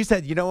silly. Yeah, you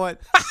said, you know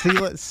what?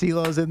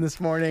 CeeLo's in this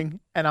morning,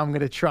 and I'm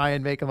going to try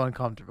and make him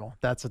uncomfortable.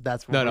 That's what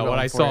we're what going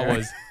I for saw here.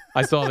 was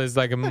I saw this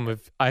like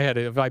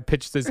if I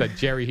pitched this at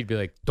Jerry, he'd be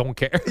like, "Don't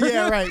care."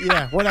 Yeah, right.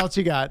 Yeah. What else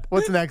you got?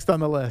 What's next on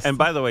the list? And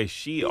by the way,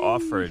 she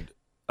offered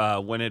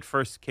when it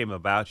first came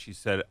about. She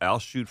said, "I'll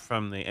shoot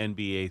from the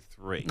NBA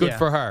 3." Good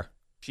for her.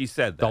 She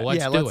said So that.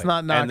 let's do let's it.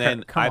 not knock And then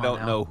her. Come I on don't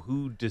now. know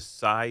who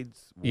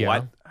decides Yeah.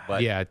 what.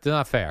 But Yeah, it's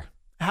not fair.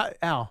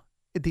 Al,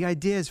 the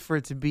idea is for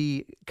it to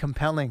be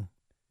compelling.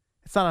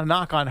 It's not a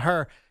knock on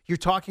her. You're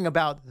talking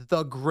about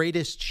the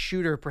greatest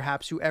shooter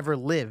perhaps who ever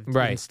lived, in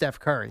Right. Steph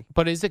Curry.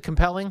 But is it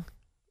compelling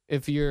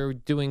if you're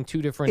doing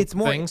two different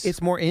things?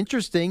 It's more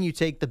interesting. You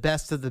take the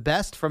best of the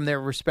best from their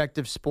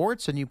respective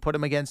sports and you put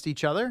them against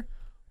each other.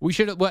 We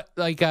should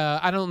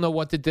I don't know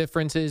what the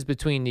difference is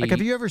between the. Like,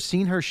 have you ever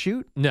seen her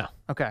shoot? No.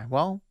 Okay,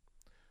 well,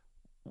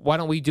 Why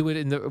don't we do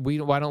it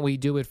why don't we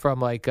do it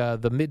from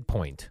the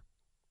midpoint?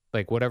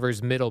 Like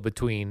whatever's middle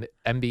between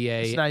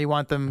NBA. so now you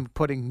want them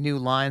putting new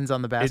lines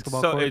on the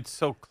basketball court? it's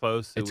so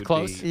close. It's would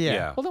close? Be,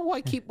 Yeah. Well,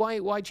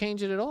 then why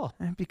change it at all?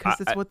 Because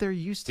it's what they're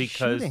used to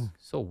shooting.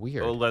 So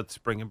weird. Well, let's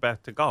bring it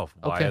back to golf.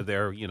 Why Okay. are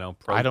there,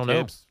 pro I don't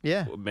know. tips?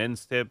 Yeah.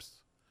 Men's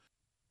tips.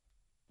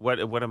 What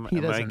am He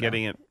I doesn't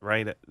getting it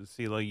right,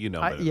 CeeLo? You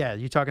know. better. Yeah,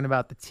 you're talking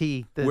about the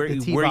tee, the Where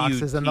tee you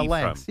boxes and the tee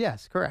lengths. from.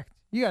 Yes, correct.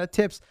 You got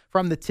tips.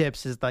 From the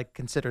tips is like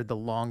considered the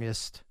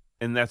longest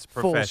And that's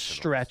full professional.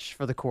 stretch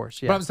for the course.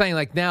 But Yeah, I'm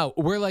saying now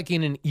we're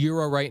in an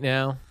era right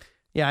now,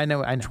 yeah, I know.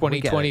 We get it.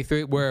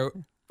 2023,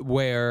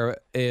 where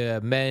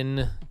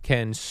men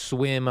can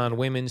swim on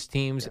women's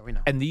teams, Yeah, we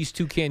know. and these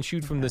two can't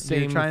shoot from the You're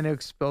same. trying to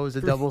expose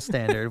a double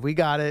standard. We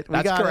got it. We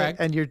That's got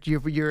correct. it. And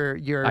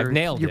you're I've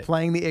nailed you're it.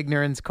 playing the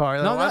ignorance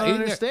card. No, I not don't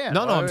ignorant. understand.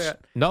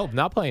 No,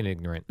 not playing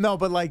ignorant. No,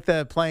 but like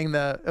playing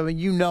the. I mean,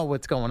 you know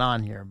what's going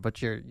on here,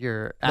 but you're. No,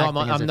 acting as I'm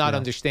if not you don't.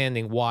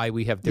 understanding why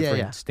we have Yeah, different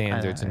yeah.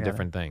 standards I and got it.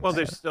 different things. Well,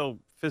 there's still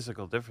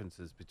physical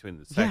differences between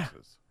the Yeah.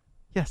 sexes.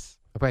 Yes.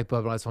 Right,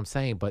 but that's what I'm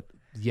saying. But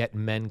yet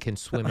men can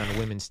swim on a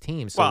women's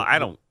team. So Well, I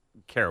don't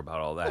care about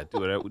all that. Do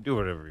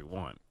whatever you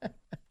want.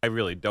 I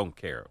really don't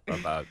care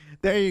about.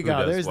 There you who go.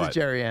 does There's the what.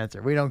 Jerry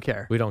answer. We don't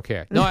care. We don't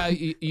care. No,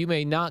 you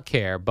may not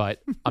care,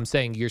 but I'm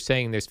saying you're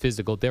saying there's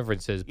physical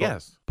differences. But,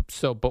 Yes.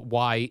 But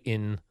why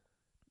in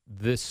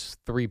this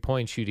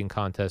 3-point shooting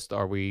contest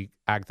are we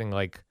acting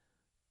like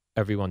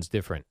everyone's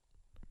different,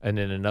 and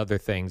then in other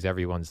things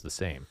everyone's the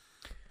same?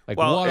 Like,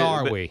 Well, what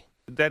are but we?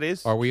 That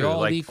is. Are we true. all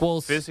Like,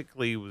 equals?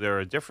 Physically, there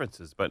are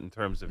differences, but in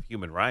terms of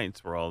human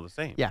rights, we're all the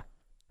same. Yeah.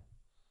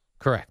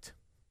 Correct.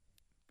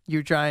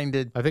 You're trying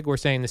to. I think we're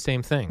saying the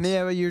same things.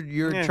 Yeah, but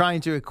you're Yeah. trying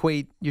to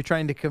equate. You're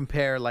trying to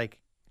compare like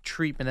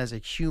treatment as a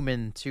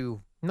human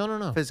to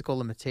No. physical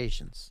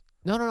limitations.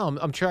 No.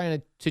 I'm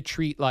trying to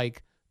treat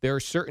like there are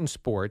certain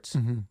sports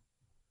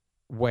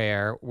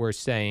where we're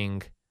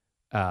saying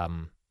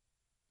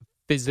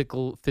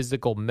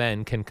physical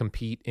men can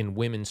compete in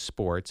women's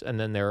sports, and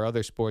then there are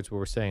other sports where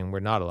we're saying we're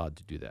not allowed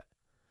to do that.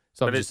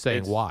 So I'm But just saying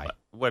it's- why.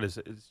 What is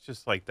it? It's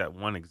just like that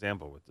one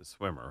example with the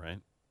swimmer, right?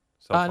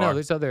 So No, far.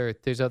 there's other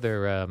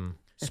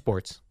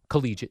sports,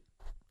 collegiate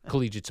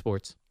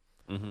sports.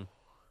 Mhm.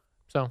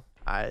 So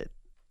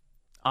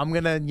I'm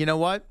gonna. You know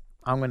what?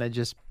 I'm gonna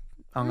just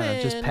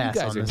pass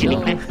guys on are this.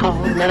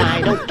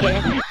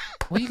 dumb.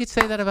 Well, you could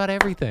say that about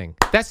everything.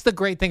 That's the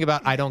great thing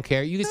about I don't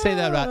care. You could say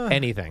that about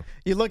anything.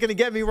 You looking to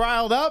get me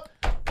riled up?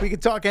 We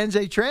could talk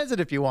NJ Transit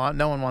if you want.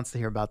 No one wants to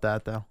hear about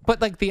that though.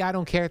 But like the I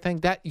don't care thing,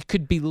 that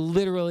could be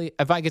literally,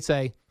 if I could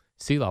say,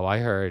 CeeLo, I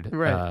heard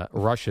Right.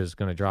 Russia's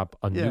going to drop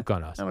a Yeah, nuke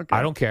on us.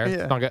 I don't care. It's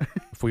Yeah. not gonna-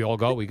 if we all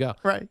go, we go.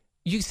 Right.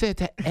 You say it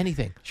to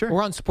anything. Sure.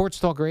 We're on Sports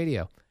Talk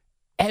Radio.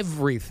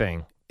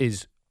 Everything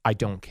is I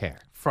don't care.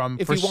 For you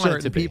want it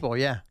certain to be. people,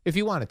 yeah. If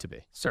you want it to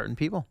be. Certain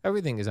people.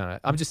 Everything is on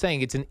it. I'm just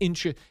saying it's an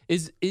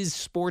is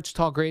Sports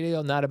Talk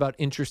Radio not about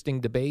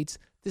interesting debates?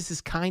 This is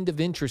kind of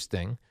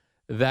interesting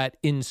that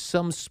in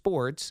some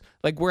sports,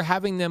 like we're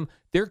having them,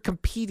 they're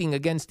competing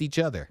against each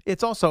other.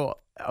 It's also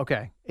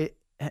okay.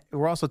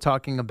 We're also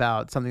talking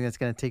about something that's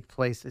going to take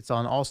place. It's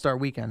on All-Star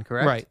Weekend,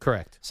 correct? Right,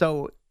 correct.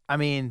 So, I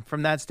mean,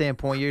 from that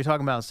standpoint, you're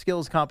talking about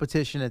skills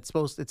competition. It's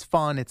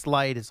fun. It's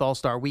light. It's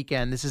All-Star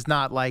Weekend. This is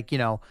not like,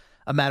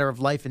 a matter of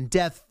life and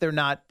death.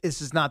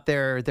 This is not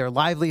their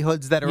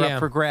livelihoods that are up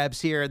for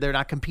grabs here. They're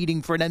not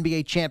competing for an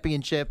NBA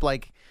championship.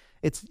 Like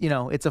it's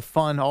a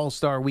fun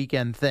All-Star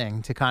Weekend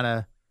thing to kind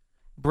of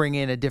bring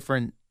in a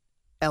different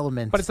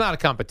element. But it's not a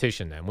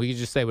competition then. We can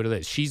just say what it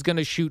is. She's going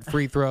to shoot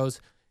free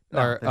throws No,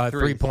 or the 3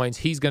 threes. points.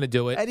 He's going to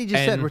do it. Eddie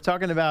just said And we're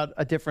talking about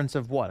a difference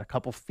of what, a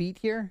couple feet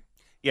here?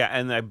 Yeah,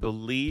 and I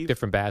believe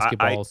different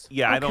basketballs.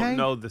 I Okay. don't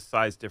know the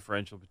size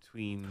differential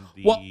between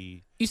the. Well,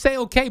 you say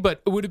okay,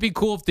 but would it be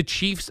cool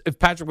if if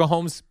Patrick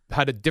Mahomes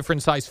had a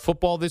different size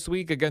football this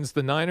week against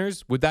the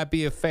Niners? Would that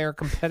be a fair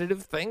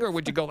competitive thing, or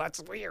would you go, that's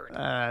weird?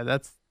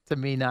 That's to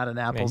me not an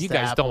apples Man, you to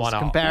guys don't apples want to.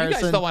 comparison.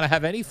 You guys don't want to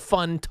have any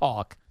fun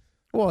talk.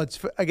 Well, it's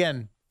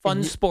again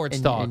Fun sports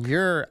talk. In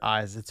your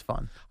eyes, it's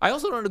fun. I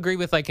also don't agree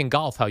with like in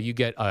golf how you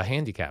get a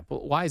handicap.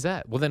 Well, why is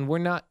that? Well, then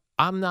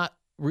I'm not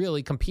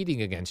really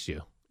competing against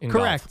you. in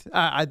Correct.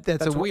 golf.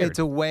 That's weird. It's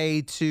a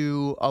way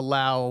to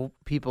allow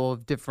people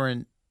of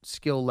different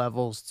skill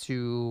levels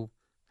to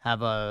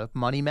have a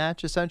money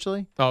match,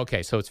 essentially. Oh,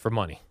 okay, so it's for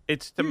money.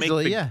 It's to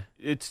Usually, make yeah.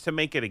 It's to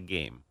make it a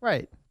game.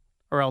 Right.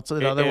 Or else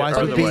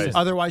otherwise-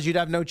 otherwise you'd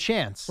have no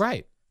chance.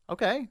 Right.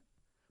 Okay.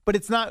 But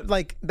it's not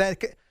like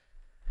that.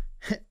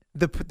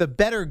 The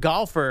better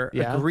golfer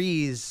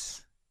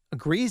agrees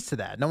to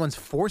that. No one's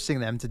forcing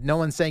them to. No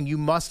one's saying you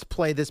must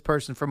play this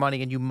person for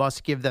money and you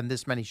must give them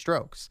this many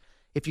strokes.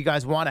 If you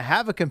guys want to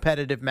have a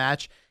competitive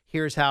match,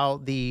 here's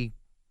how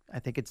I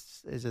think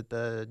is it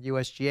the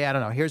USGA? I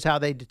don't know. Here's how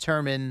they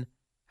determine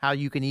how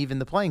you can even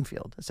the playing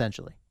field,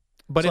 essentially.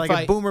 But so if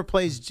if Boomer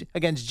plays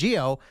against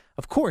Gio,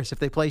 of course, if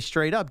they play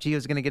straight up,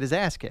 Gio's going to get his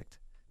ass kicked.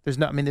 There's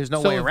no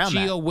way around So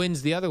if that. Gio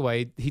wins the other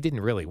way, he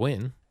didn't really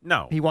win.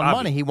 No. He won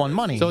money. He won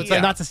money. So it's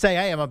like not to say,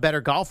 hey, I'm a better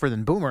golfer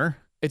than Boomer.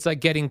 It's like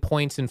getting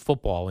points in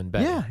football and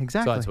betting. Yeah,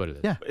 exactly. So that's what it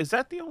is. Yeah. Is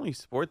that the only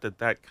sport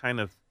that kind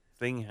of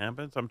thing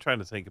happens? I'm trying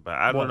to think about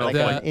it. I don't know. Like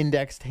an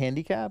indexed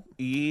handicap?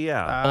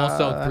 Yeah.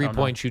 Also,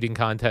 3-point shooting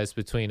contest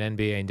between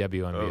NBA and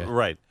WNBA.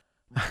 Right.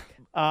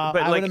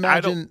 I would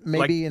imagine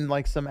maybe in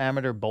like some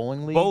amateur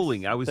bowling leagues.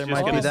 Bowling. I was there just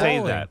might going be to say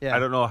that. that. I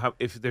don't know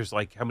if there's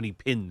like how many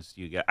pins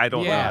you get. I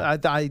don't know.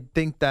 I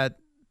think that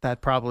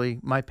probably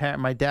my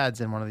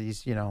dad's in one of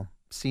these,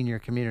 senior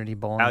community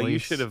bowling Al, leagues. you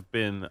should have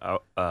been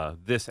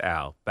this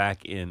Al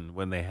back in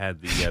when they had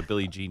the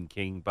Billie Jean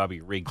King,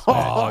 Bobby Riggs.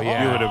 Oh,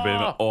 yeah. You would have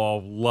been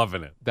all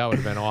loving it. That would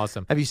have been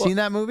awesome. Have you seen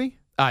that movie?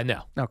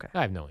 No. Okay.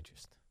 I have no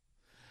interest.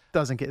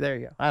 Doesn't get there.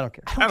 You go. I don't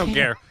care. I don't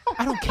care.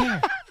 I don't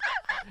care.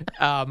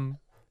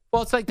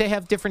 Well, it's like they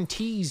have different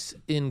tees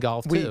in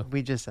golf too.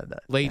 We just said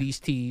that. Ladies'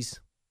 tees.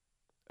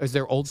 Is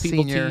there old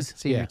people tees?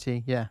 Senior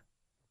tee. Yeah.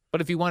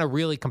 But if you want to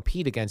really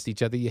compete against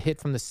each other, you hit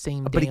from the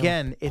same. But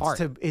again,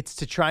 it's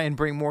to try and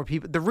bring more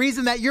people. The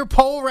reason that your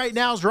poll right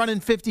now is running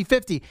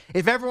 50-50.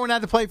 If everyone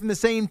had to play from the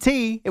same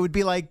tee, it would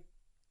be like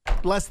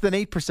less than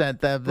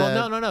 8%.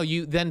 Well, no.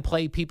 You then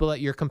play people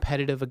that you're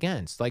competitive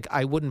against. Like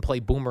I wouldn't play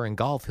Boomer in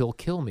golf; he'll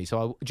kill me.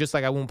 So just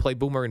like I won't play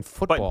Boomer in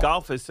football. But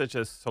golf is such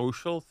a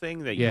social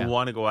thing that you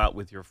want to go out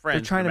with your friends.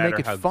 They're trying no to make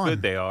matter it how fun.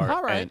 good they are,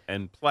 All right.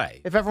 and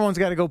play. If everyone's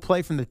got to go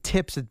play from the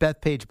tips at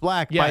Bethpage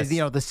Black by the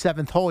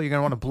 7th hole, you're going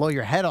to want to blow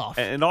your head off.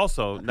 And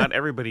also, not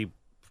everybody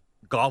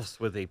golfs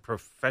with a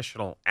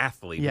professional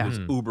athlete who's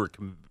uber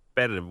competitive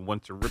and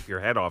wants to rip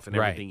your head off in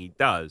everything he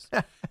does.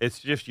 It's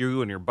just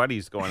you and your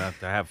buddies going out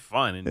to have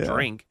fun and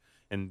drink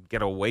and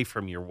get away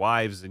from your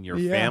wives and your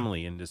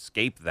family and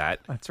escape that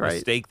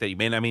mistake that you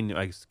made. I mean,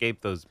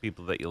 escape those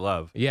people that you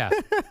love. Yeah.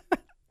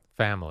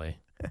 Family.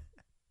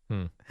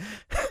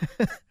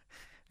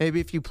 Maybe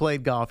if you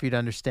played golf, you'd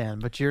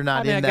understand, but you're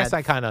not I guess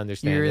I kind of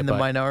understand. You're it, in the but,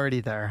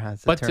 minority there,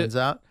 as it turns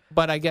out.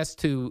 But I guess Or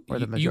the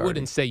you majority.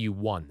 wouldn't say you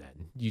won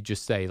then. You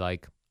just say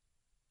like,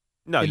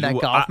 No, in that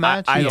golf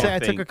match, I you'd don't say I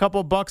think, took a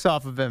couple bucks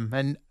off of him,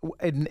 and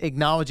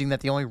acknowledging that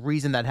the only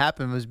reason that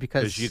happened was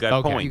because you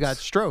got points. you got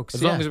strokes.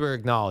 as long as we're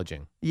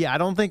acknowledging. Yeah, I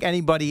don't think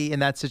anybody in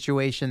that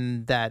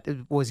situation that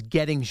was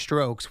getting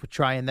strokes would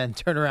try and then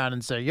turn around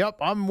and say, "Yep,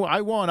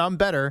 I won. I'm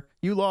better.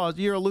 You lost.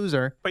 You're a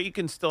loser." But you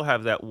can still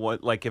have that one.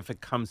 Like if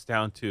it comes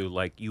down to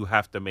like you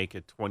have to make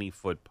a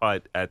 20-foot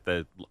putt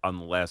on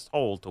the last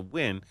hole to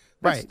win,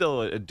 there's Right.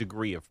 still a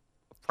degree of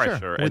pressure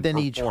Sure. and Within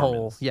each hole.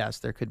 performance. Yes,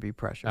 there could be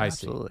pressure. I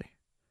see. Absolutely.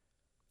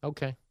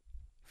 Okay.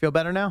 Feel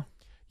better now?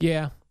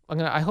 Yeah.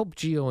 I hope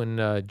Gio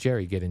and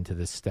Jerry get into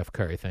this Steph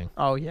Curry thing.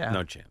 Oh yeah.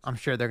 No chance. I'm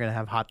sure they're gonna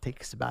have hot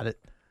takes about it.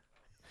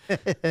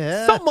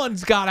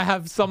 Someone's got to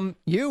have some.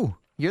 You're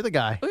the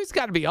guy. There's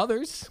got to be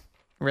others.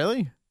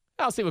 Really?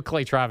 I'll see what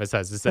Clay Travis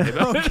has to say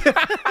about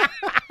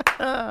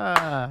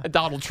it.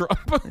 Donald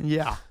Trump.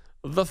 Yeah.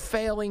 The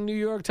failing New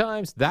York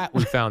Times. That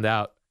we found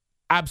out.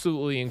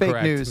 Absolutely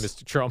incorrect, news.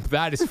 Mr. Trump.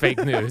 That is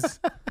fake news.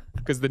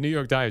 Because the New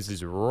York Times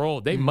is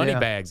rolled. They money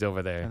bags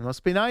over there. It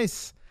must be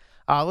nice.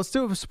 Let's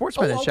do a sports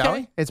minute, shall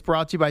we? It's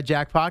brought to you by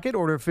Jack Pocket.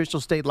 Order official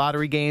state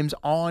lottery games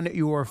on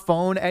your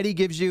phone. Eddie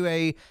gives you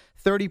a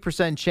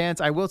 30%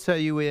 chance. I will tell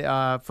you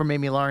from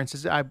Amy Lawrence,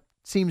 it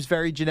seems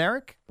very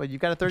generic, but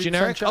you've got a 30%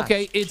 Generic? shot.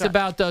 Okay, it's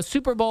about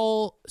Super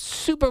Bowl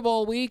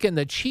week, and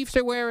the Chiefs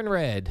are wearing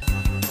red.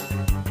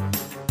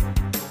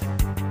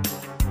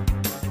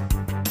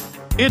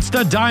 It's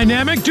the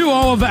dynamic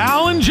duo of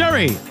Al and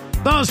Jerry,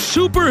 the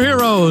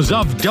superheroes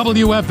of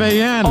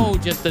WFAN. Oh,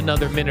 just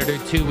another minute or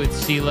two with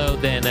CeeLo,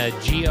 then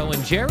Gio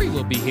and Jerry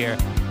will be here.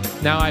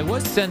 Now, I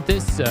was sent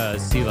this,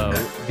 CeeLo.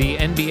 The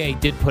NBA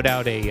did put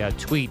out a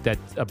tweet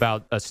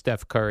about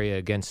Steph Curry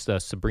against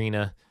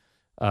Sabrina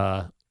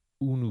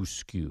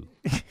Ionescu.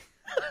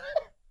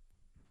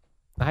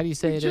 How do you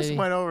say We it? just Eddie?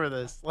 went over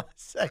this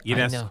last second.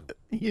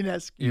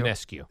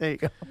 Ionescu. There you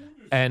go.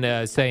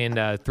 And saying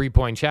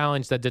 3-point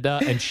challenge,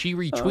 and she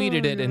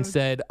retweeted it and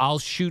said, "I'll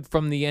shoot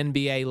from the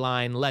NBA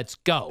line. Let's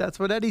go." That's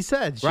what Eddie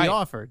said. She Right.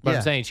 offered. But yeah.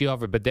 I'm saying she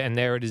offered, but then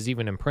there it is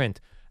even in print.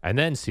 And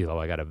then, CeeLo,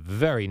 I got a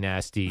very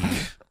nasty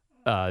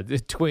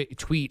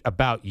tweet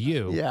about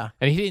you. Yeah.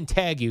 And he didn't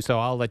tag you, so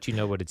I'll let you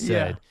know what it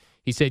said. Yeah.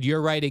 He said,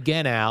 "You're right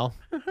again, Al."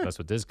 That's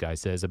what this guy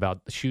says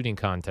about the shooting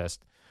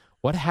contest.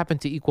 What happened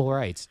to equal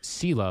rights?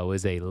 CeeLo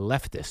is a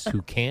leftist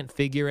who can't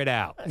figure it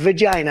out.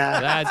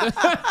 Vagina.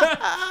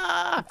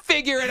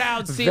 Figure it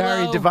out, CeeLo.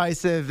 Very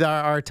divisive,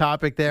 our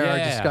topic there, our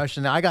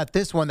discussion. I got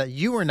this one that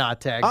you were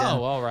not tagged in.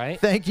 Oh, all right.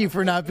 Thank you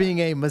for not being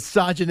a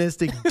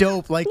misogynistic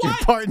dope like your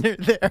partner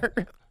there.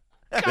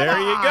 There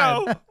you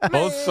go.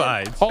 Both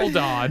sides. Hold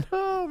on.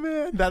 Oh,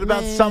 man. That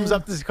about sums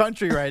up this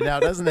country right now,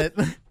 doesn't it?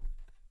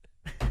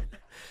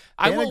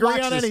 I will agree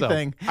watch on this,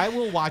 anything. Though. I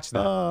will watch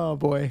that. Oh,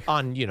 boy.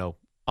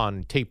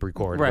 On tape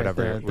record, right,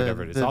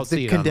 whatever it is. I'll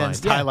see it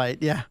condensed online.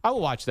 highlight, yeah. I will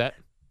watch that.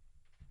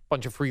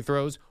 Bunch of free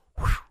throws.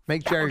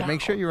 Make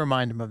sure you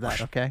remind him of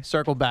that, okay?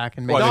 Circle back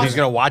and make What, sure. he's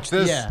going to watch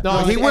this? Yeah. No,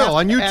 he will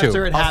on YouTube.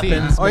 After it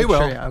happens. Oh, he will.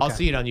 Sure, I'll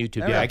see it on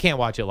YouTube. Yeah, I can't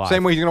watch it live.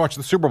 Same way he's going to watch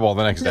the Super Bowl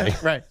the next day.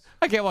 Right.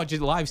 I can't watch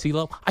it live,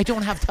 CeeLo. I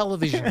don't have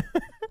television.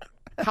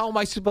 How am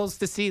I supposed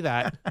to see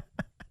that?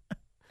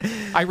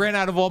 I ran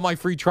out of all my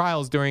free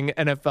trials during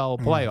NFL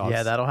playoffs.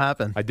 Yeah, that'll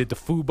happen. I did the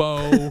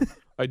Fubo.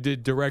 I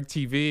did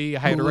DirecTV.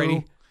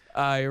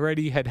 I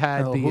already had the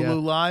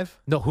Hulu Live.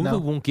 No, Hulu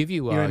won't give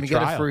you a you didn't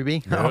trial. get a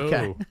freebie. No.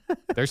 Okay,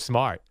 they're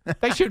smart.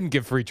 They shouldn't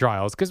give free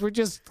trials because we're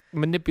just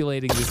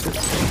manipulating the system.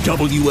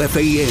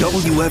 WFAN,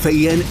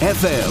 WFAN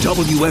FM,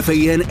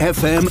 WFAN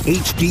FM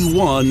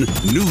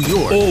HD1, New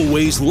York.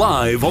 Always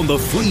live on the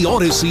free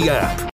Odyssey app.